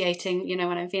appreciating,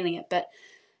 when I'm feeling it, but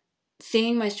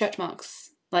seeing my stretch marks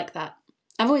like that.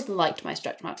 I've always liked my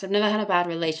stretch marks. I've never had a bad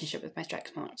relationship with my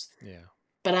stretch marks. Yeah.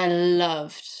 But I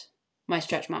loved my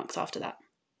stretch marks after that,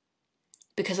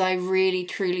 because I really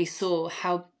truly saw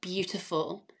how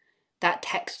beautiful that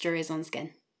texture is on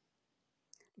skin.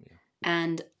 Yeah.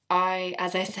 And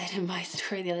as I said in my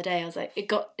story the other day, I was like,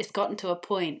 it's gotten to a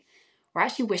point or I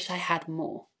actually wish I had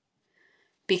more,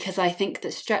 because I think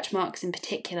that stretch marks in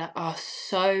particular are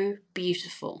so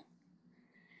beautiful.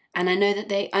 And I know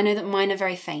that mine are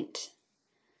very faint.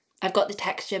 I've got the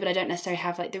texture, but I don't necessarily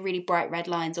have like the really bright red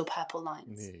lines or purple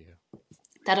lines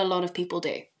that a lot of people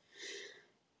do.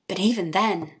 But even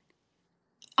then,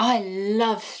 I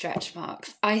love stretch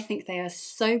marks. I think they are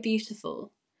so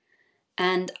beautiful,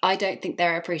 and I don't think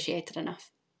they're appreciated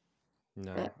enough.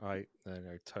 No, I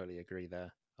totally agree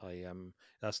there.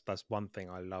 That's one thing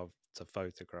I love to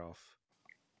photograph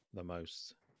the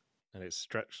most, and it's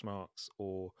stretch marks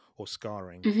or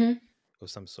scarring or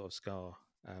some sort of scar.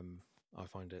 I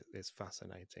find it's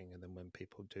fascinating, and then when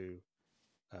people do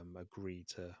agree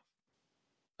to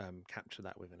capture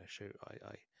that within a shoot,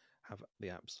 I have the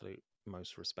absolute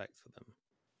most respect for them.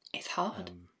 It's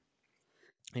hard.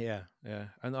 Yeah,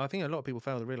 and I think a lot of people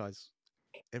fail to realize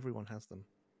everyone has them.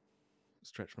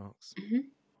 Stretch marks.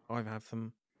 I have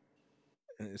them,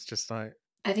 and it's just like,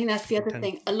 I think that's the other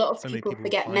thing. A lot of people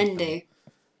forget men do.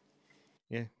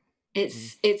 Yeah.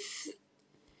 It's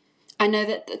I know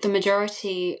that the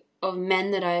majority of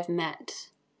men that I've met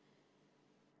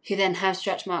who then have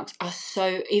stretch marks are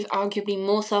so arguably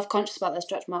more self-conscious about their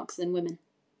stretch marks than women.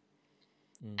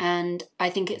 And I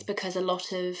think it's because a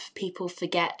lot of people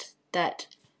forget that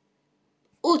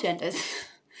all genders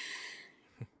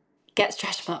get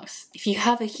stretch marks. If you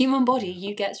have a human body,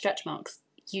 you get stretch marks.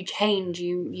 You change,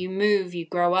 you move, you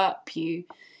grow up, you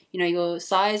know, your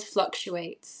size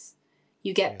fluctuates.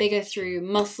 You get bigger through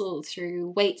muscle, through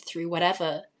weight, through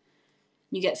whatever.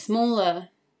 You get smaller.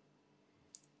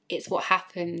 It's what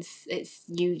happens. It's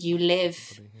you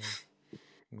live.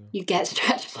 You get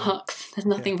stretch marks. There's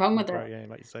nothing wrong with it. Yeah,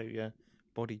 like you say,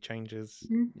 body changes.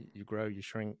 You grow, you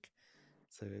shrink.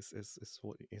 So it's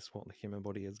what the human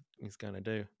body is going to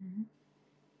do.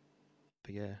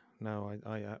 But yeah, no,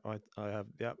 I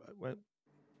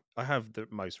have the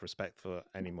most respect for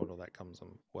any model that comes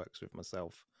and works with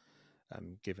myself,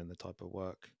 given the type of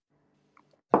work.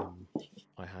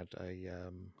 I had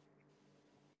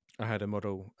a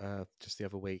model just the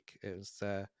other week. It was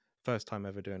first time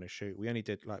ever doing a shoot. We only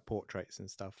did like portraits and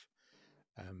stuff,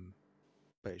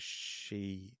 but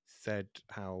she said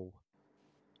how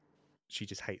she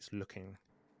just hates looking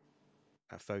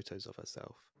at photos of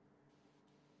herself.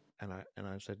 And I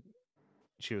said,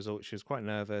 she was quite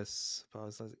nervous, but I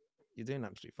was like, you're doing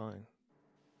absolutely fine.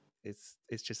 It's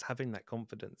just having that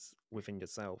confidence within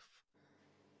yourself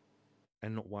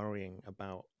and not worrying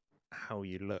about how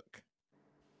you look.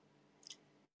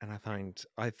 And I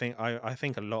think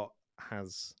a lot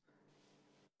has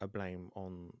a blame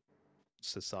on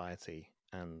society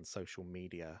and social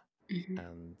media,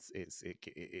 and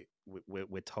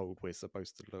we're told we're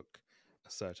supposed to look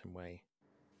a certain way.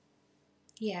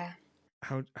 Yeah.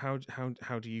 How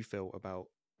do you feel about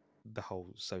the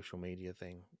whole social media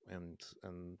thing, and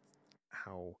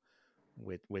how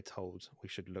we're told we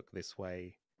should look this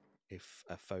way if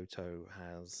a photo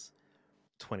has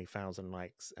 20,000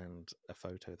 likes and a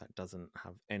photo that doesn't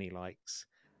have any likes?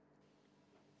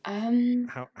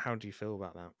 How do you feel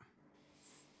about that?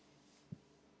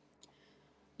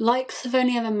 Likes have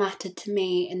only ever mattered to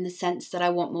me in the sense that I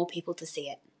want more people to see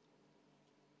it,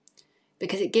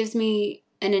 because it gives me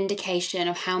an indication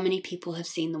of how many people have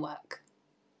seen the work.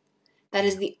 That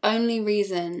is the only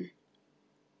reason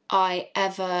I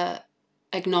ever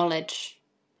acknowledge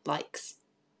likes.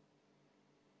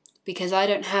 Because I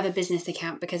don't have a business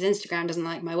account, because Instagram doesn't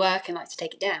like my work and likes to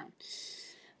take it down.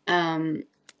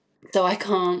 So I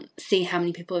can't see how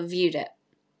many people have viewed it.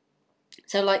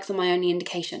 So likes are my only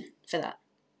indication for that.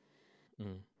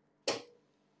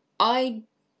 I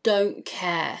don't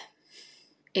care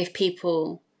if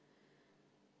people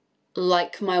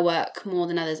like my work more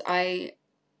than others.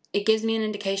 It gives me an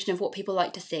indication of what people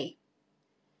like to see.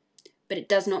 But it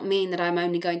does not mean that I'm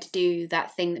only going to do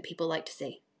that thing that people like to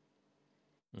see.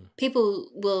 People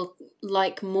will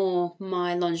like more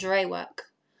my lingerie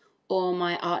work or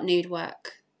my art nude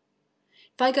work.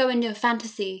 If I go into a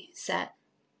fantasy set,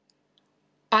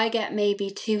 I get maybe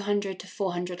 200 to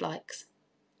 400 likes.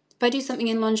 If I do something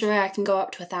in lingerie, I can go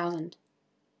up to 1,000.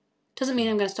 Doesn't mean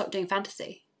I'm going to stop doing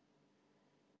fantasy.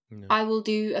 No. I will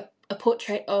do a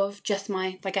portrait of just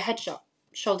like a headshot,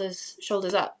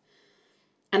 shoulders up.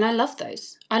 And I love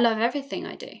those. I love everything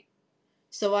I do.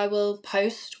 So I will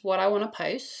post what I want to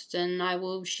post, and I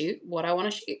will shoot what I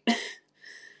want to shoot.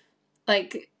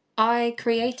 Like, I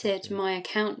created my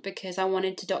account because I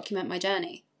wanted to document my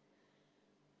journey.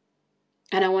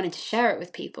 And I wanted to share it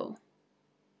with people.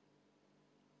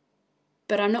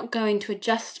 But I'm not going to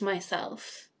adjust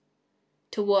myself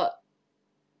to what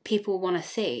people want to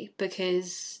see,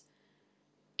 because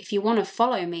if you want to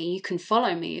follow me, you can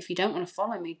follow me. If you don't want to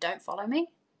follow me, don't follow me.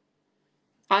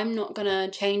 I'm not going to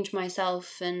change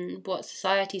myself and what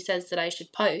society says that I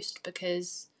should post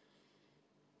because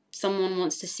someone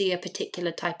wants to see a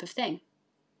particular type of thing.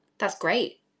 That's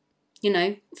great. You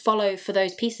know, follow for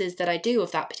those pieces that I do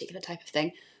of that particular type of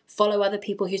thing. Follow other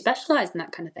people who specialize in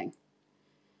that kind of thing.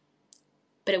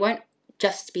 But it won't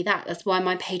just be that. That's why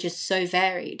my page is so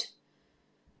varied.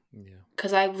 Yeah.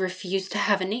 Because I refuse to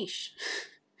have a niche.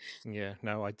 Yeah,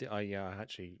 no, I did. I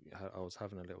was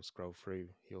having a little scroll through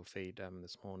your feed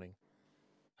this morning,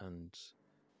 and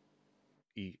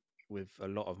with a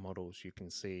lot of models, you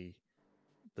can see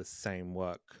the same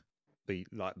work,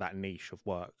 like that niche of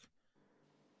work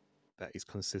that is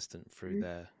consistent through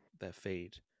their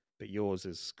feed, but yours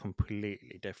is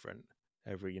completely different.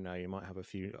 You might have a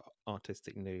few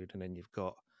artistic nude, and then you've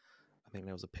got, I think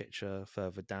there was a picture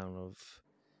further down of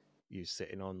you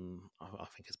sitting on, I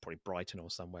think it's probably Brighton or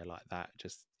somewhere like that,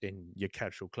 just in your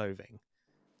casual clothing.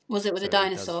 Was it with a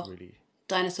dinosaur?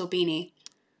 Dinosaur beanie?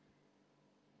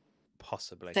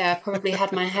 Possibly. So I probably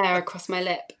had my hair across my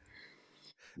lip.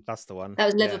 That's the one. That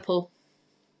was Liverpool.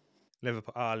 Yeah.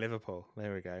 Liverpool.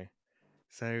 There we go.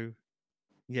 So,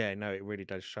 yeah, no, it really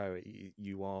does show it.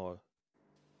 You are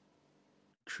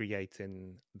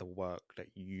creating the work that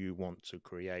you want to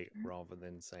create, rather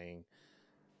than saying,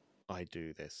 I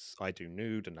do this, I do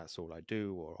nude and that's all I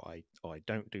do, or I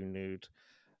don't do nude.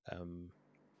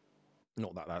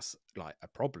 Not that that's like a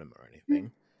problem or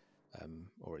anything,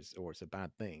 or it's a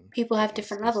bad thing. People have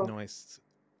different levels. It's nice.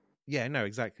 Yeah, no,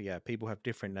 exactly. Yeah, people have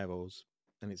different levels,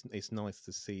 and it's nice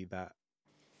to see that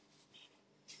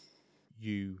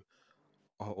you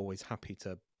are always happy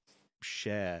to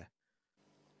share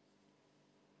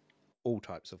all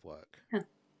types of work,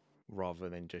 rather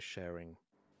than just sharing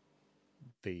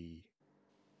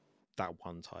that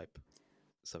one type.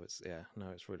 So it's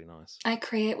really nice. I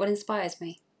create what inspires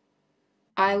me.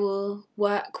 I will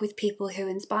work with people who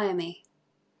inspire me.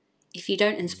 If you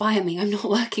don't inspire me, I'm not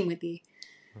working with you.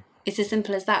 It's as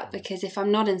simple as that, because if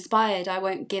I'm not inspired, I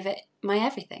won't give it my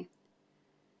everything.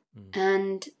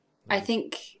 And I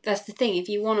think that's the thing. If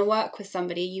you want to work with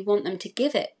somebody, you want them to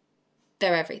give it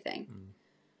their everything.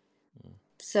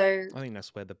 So I think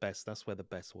that's where the best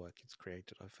work is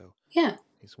created, I feel. Yeah.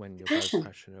 It's when you're both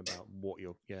passionate about what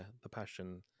the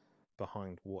passion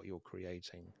behind what you're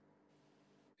creating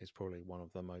is probably one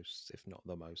of the most, if not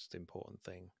the most important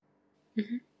thing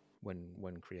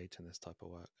when creating this type of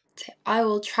work. I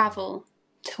will travel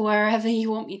to wherever you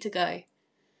want me to go.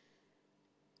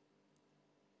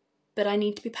 But I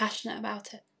need to be passionate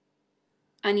about it.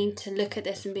 I need to look at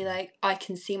this and be like, I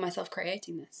can see myself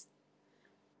creating this.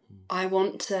 I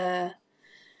want to...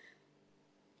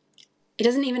 It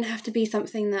doesn't even have to be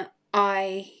something that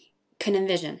I can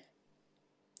envision.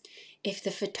 If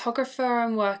the photographer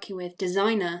I'm working with,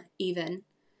 designer even,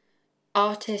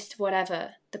 artist,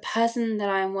 whatever, the person that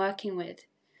I am working with,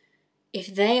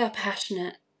 if they are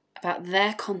passionate about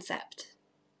their concept,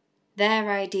 their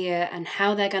idea, and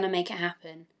how they're going to make it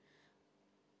happen,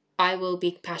 I will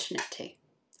be passionate too.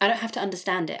 I don't have to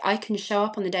understand it. I can show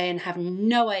up on the day and have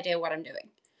no idea what I'm doing.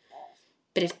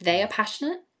 But if they are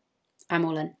passionate, I'm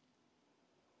all in.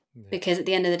 Yeah. Because at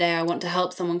the end of the day, I want to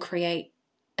help someone create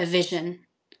a vision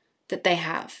that they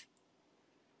have.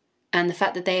 And the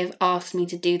fact that they have asked me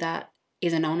to do that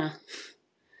is an honour.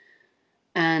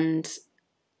 And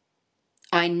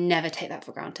I never take that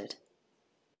for granted.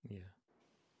 Yeah.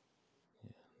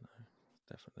 Yeah, no,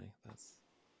 definitely.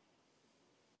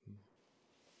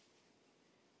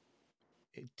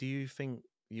 Do you think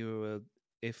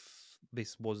if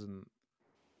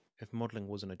modelling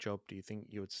wasn't a job, do you think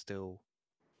you would still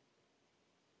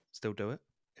do it?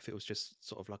 If it was just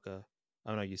sort of like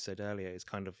I know you said earlier, it's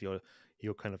kind of you're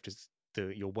kind of just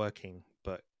you're working,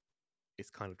 but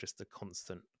it's kind of just a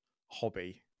constant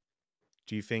hobby.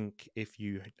 Do you think if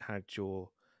you had your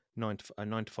 9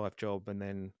 to 5 job and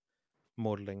then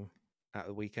modelling at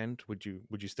the weekend, would you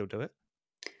still do it?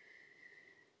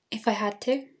 If I had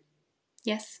to,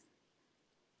 yes.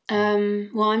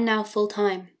 Well, I'm now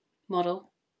full-time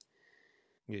model.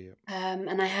 Yeah.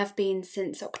 And I have been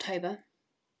since October.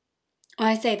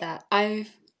 I say that I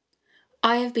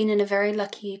have been in a very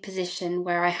lucky position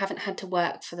where I haven't had to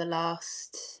work for the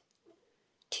last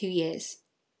 2 years,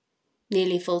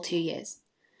 nearly full 2 years.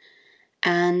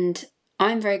 And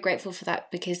I'm very grateful for that,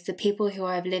 because the people who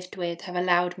I've lived with have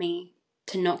allowed me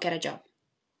to not get a job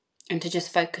and to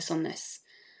just focus on this.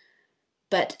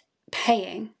 But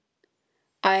paying,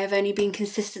 I have only been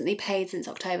consistently paid since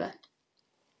October.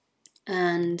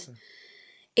 And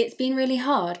it's been really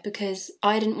hard, because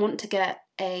I didn't want to get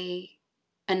a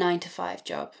 9 to 5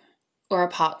 job or a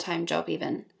part-time job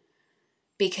even.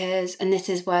 Because, and this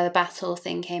is where the battle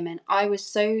thing came in, I was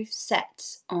so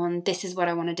set on this is what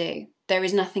I want to do. There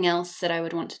is nothing else that I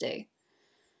would want to do.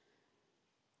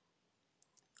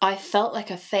 I felt like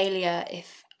a failure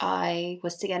if I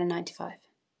was to get a 9 to 5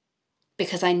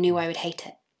 because I knew I would hate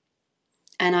it.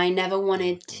 And I never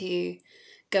wanted to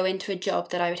go into a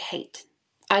job that I would hate.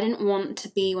 I didn't want to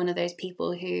be one of those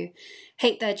people who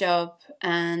hate their job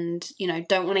and, you know,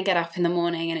 don't want to get up in the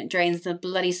morning and it drains the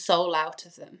bloody soul out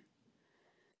of them.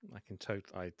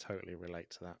 I totally relate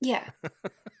to that. Yeah.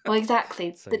 Well,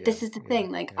 exactly. So, But this is the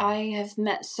thing. Like, I have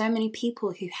met so many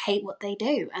people who hate what they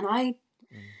do. And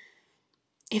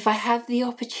if I have the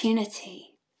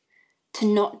opportunity to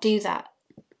not do that,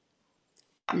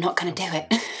 I'm not going to do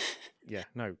it. Yeah,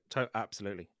 no,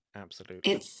 absolutely.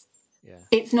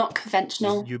 It's not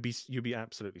conventional. You'd be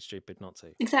absolutely stupid not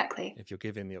to. Exactly. If you're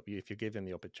given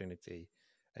the opportunity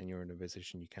and you're in a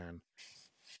position you can,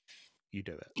 you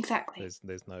do it. Exactly.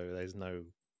 There's no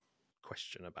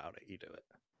question about it. You do it.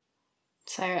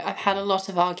 So I've had a lot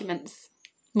of arguments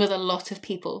with a lot of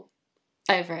people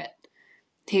over it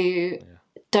who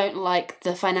don't like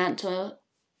the financial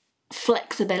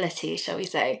flexibility, shall we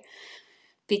say,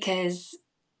 because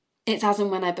it's as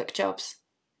and when I book jobs.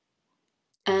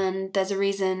 And there's a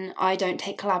reason I don't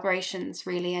take collaborations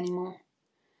really anymore.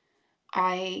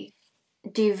 I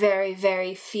do very,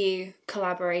 very few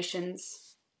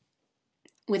collaborations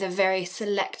with a very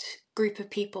select group of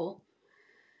people.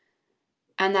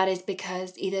 And that is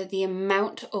because either the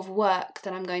amount of work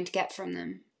that I'm going to get from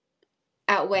them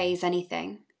outweighs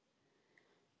anything.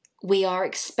 We are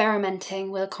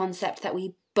experimenting with a concept that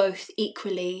we both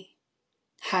equally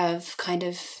have kind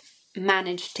of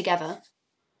managed together.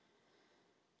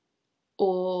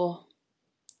 Or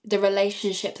the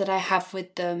relationship that I have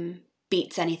with them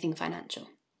beats anything financial.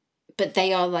 But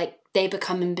they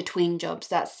become in between jobs.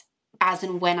 That's as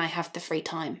and when I have the free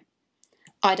time.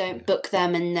 I don't book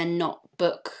them and then not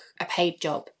book a paid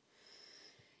job.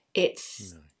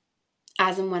 It's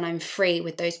as and when I'm free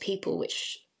with those people,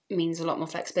 which means a lot more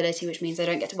flexibility, which means I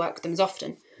don't get to work with them as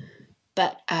often.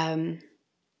 But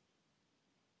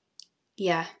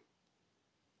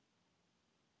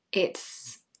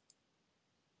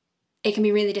it can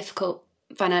be really difficult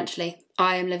financially.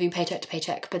 I am living paycheck to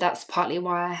paycheck, but that's partly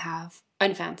why I have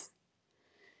OnlyFans.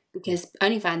 Because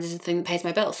OnlyFans is the thing that pays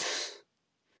my bills.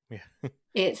 Yeah.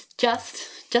 It's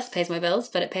just pays my bills,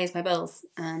 but it pays my bills.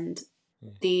 And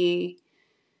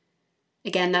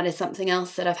again, that is something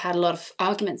else that I've had a lot of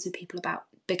arguments with people about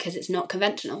because it's not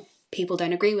conventional. People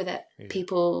don't agree with it. Yeah.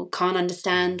 People can't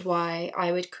understand why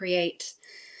I would create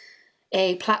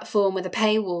a platform with a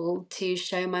paywall to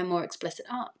show my more explicit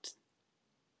art.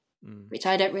 Which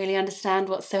I don't really understand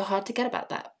what's so hard to get about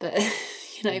that. But,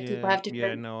 people have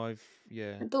different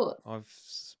thoughts. I've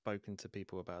spoken to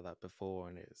people about that before,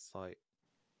 and it's like,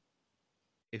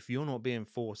 if you're not being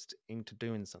forced into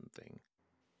doing something,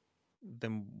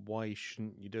 then why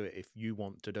shouldn't you do it? If you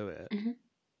want to do it,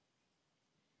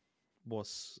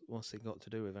 what's it got to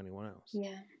do with anyone else?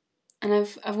 Yeah. And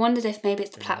I've wondered if maybe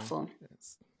it's the platform.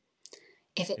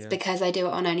 If it's because I do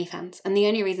it on OnlyFans. And the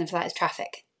only reason for that is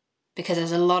traffic. Because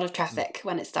there's a lot of traffic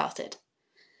when it started.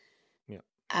 Yeah.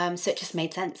 So it just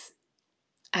made sense.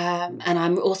 And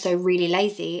I'm also really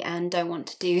lazy and don't want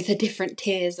to do the different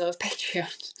tiers of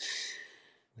Patreon.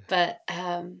 But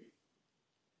I've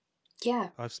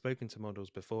spoken to models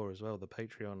before as well. The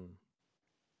Patreon,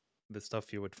 the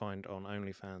stuff you would find on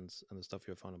OnlyFans and the stuff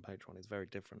you would find on Patreon is very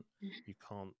different. You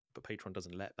can't, but Patreon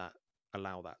doesn't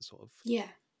allow that sort of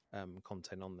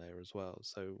content on there as well.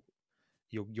 So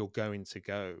you're going to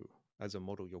go as a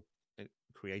model. You're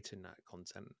creating that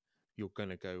content. You're going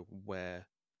to go where,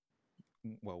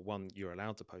 well, one, you're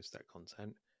allowed to post that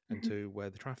content, and two,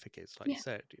 where the traffic is. Like you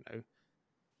said,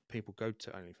 people go to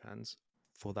OnlyFans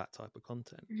for that type of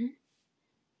content.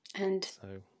 And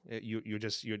so it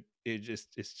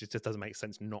just doesn't make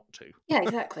sense not to. Yeah,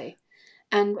 exactly.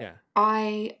 And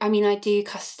I mean, I do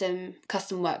custom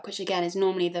work, which again is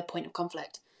normally the point of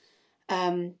conflict.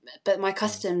 But my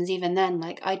customs, even then,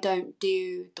 like I don't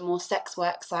do the more sex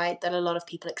work side that a lot of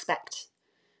people expect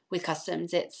with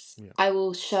customs. It's I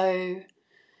will show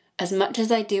as much as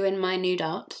I do in my nude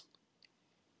art.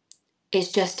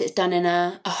 It's done in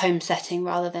a home setting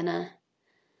rather than an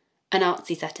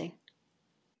artsy setting.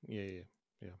 Yeah.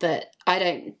 But I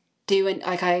don't do it.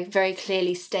 Like I very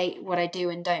clearly state what I do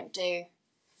and don't do,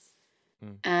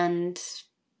 and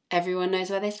everyone knows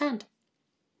where they stand.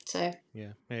 So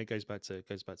it goes back to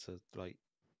like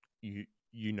you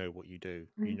know what you do,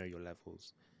 you know your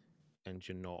levels, and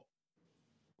you're not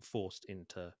forced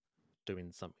into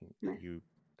doing something that you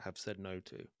have said no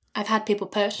to. I've had people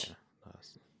push. Yeah,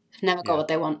 nice. I've never got Yeah. what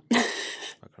they want.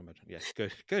 I can imagine. Yeah,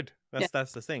 good. Yeah.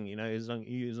 That's the thing, as long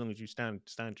as you stand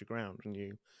your ground and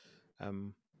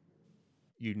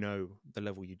you know the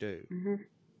level you do,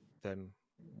 then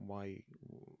why?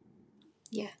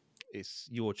 Yeah. It's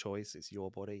your choice. It's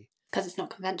your body. Because it's not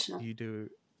conventional. You do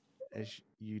as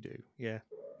you do. Yeah.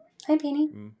 Hi,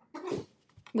 Beanie.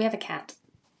 We have a cat.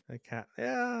 A cat.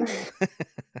 Yeah.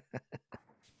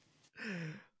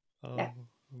 Oh, Yeah.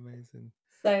 amazing.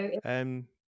 So,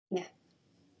 yeah.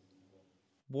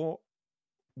 What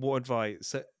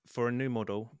advice for a new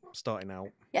model starting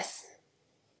out? Yes.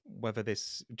 Whether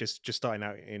this just starting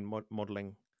out in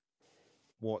modeling,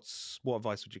 what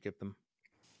advice would you give them?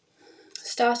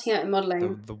 Starting out in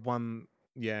modeling. The one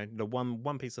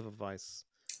piece of advice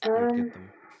you would give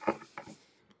them.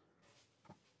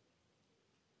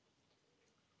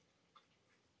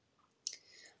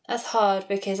 That's hard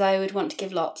because I would want to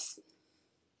give lots.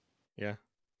 Yeah.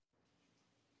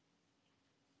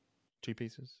 2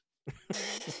 pieces.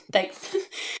 Thanks.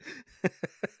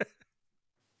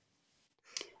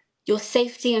 Your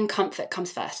safety and comfort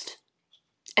comes first.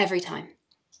 Every time.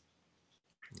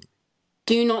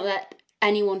 Do not let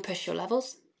anyone push your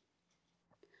levels.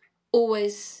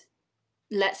 Always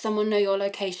let someone know your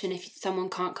location if someone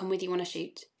can't come with you on a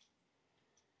shoot.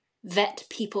 Vet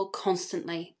people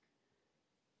constantly.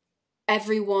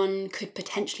 Everyone could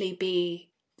potentially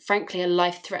be, frankly, a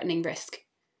life-threatening risk.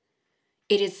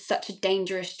 It is such a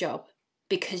dangerous job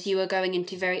because you are going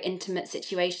into very intimate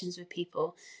situations with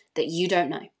people that you don't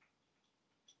know.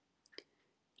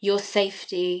 Your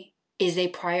safety is a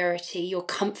priority. Your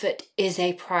comfort is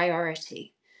a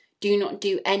priority. Do not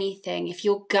do anything. If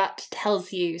your gut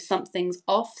tells you something's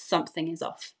off, something is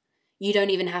off. You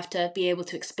don't even have to be able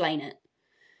to explain it.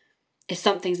 If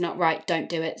something's not right, don't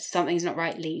do it. If something's not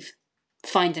right, leave.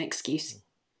 Find an excuse.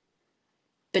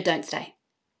 But don't stay.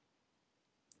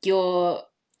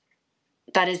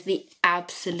 That is the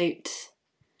absolute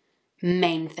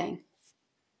main thing.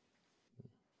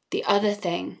 The other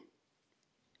thing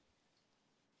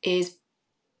is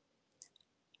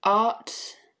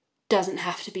art doesn't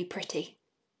have to be pretty.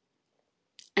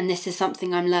 And this is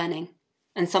something I'm learning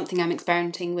and something I'm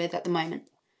experimenting with at the moment.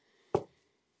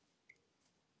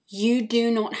 You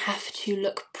do not have to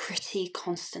look pretty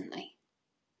constantly.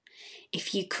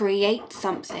 If you create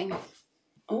something...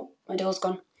 Oh, my door's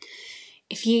gone.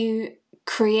 If you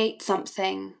create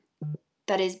something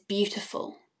that is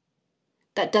beautiful,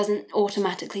 that doesn't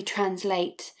automatically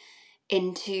translate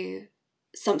into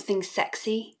something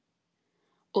sexy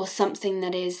or something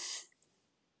that is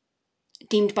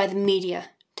deemed by the media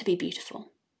to be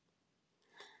beautiful.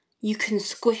 You can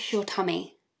squish your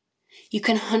tummy. You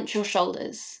can hunch your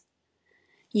shoulders.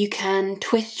 You can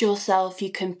twist yourself. You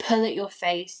can pull at your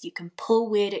face. You can pull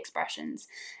weird expressions.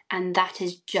 And that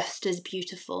is just as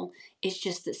beautiful. It's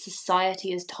just that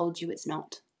society has told you it's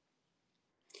not.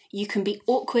 You can be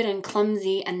awkward and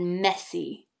clumsy and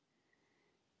messy.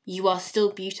 You are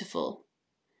still beautiful.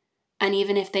 And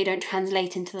even if they don't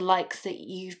translate into the likes that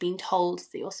you've been told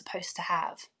that you're supposed to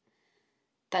have,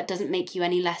 that doesn't make you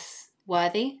any less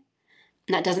worthy.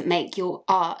 And that doesn't make your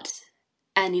art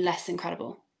any less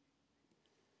incredible.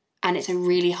 And it's a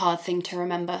really hard thing to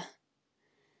remember.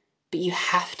 But you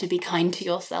have to be kind to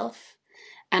yourself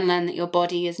and learn that your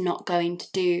body isn't going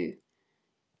to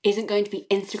be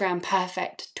Instagram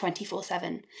perfect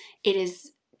 24/7. It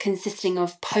is consisting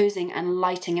of posing and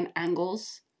lighting and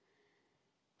angles.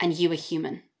 And you are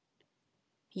human.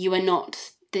 You are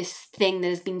not this thing that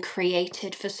has been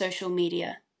created for social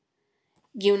media.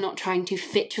 You're not trying to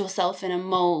fit yourself in a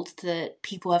mold that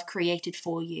people have created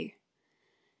for you.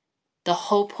 The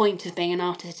whole point of being an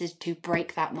artist is to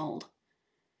break that mold.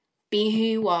 Be who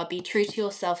you are, be true to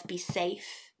yourself, be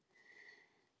safe,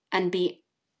 and be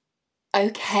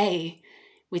okay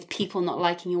with people not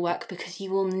liking your work, because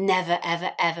you will never,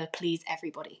 ever, ever please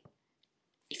everybody.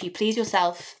 If you please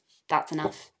yourself, that's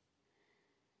enough.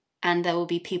 And there will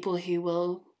be people who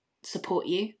will support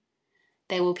you.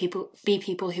 There will be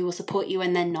people who will support you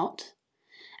and then not.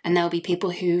 And there will be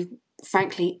people who,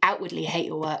 frankly, outwardly hate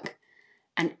your work.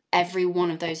 And every one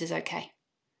of those is okay.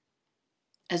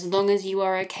 As long as you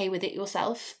are okay with it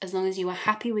yourself, as long as you are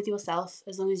happy with yourself,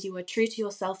 as long as you are true to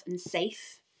yourself and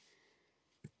safe,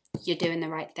 you're doing the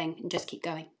right thing, and just keep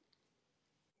going.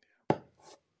 100%.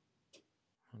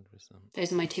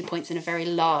 Those are my 2 points in a very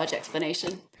large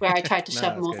explanation where I tried to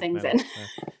shove more things in.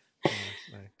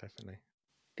 No, definitely.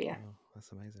 But yeah. Oh,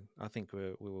 that's amazing. I think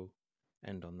we will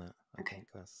end on that. I Okay. think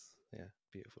that's,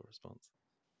 beautiful response.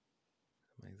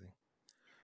 Amazing.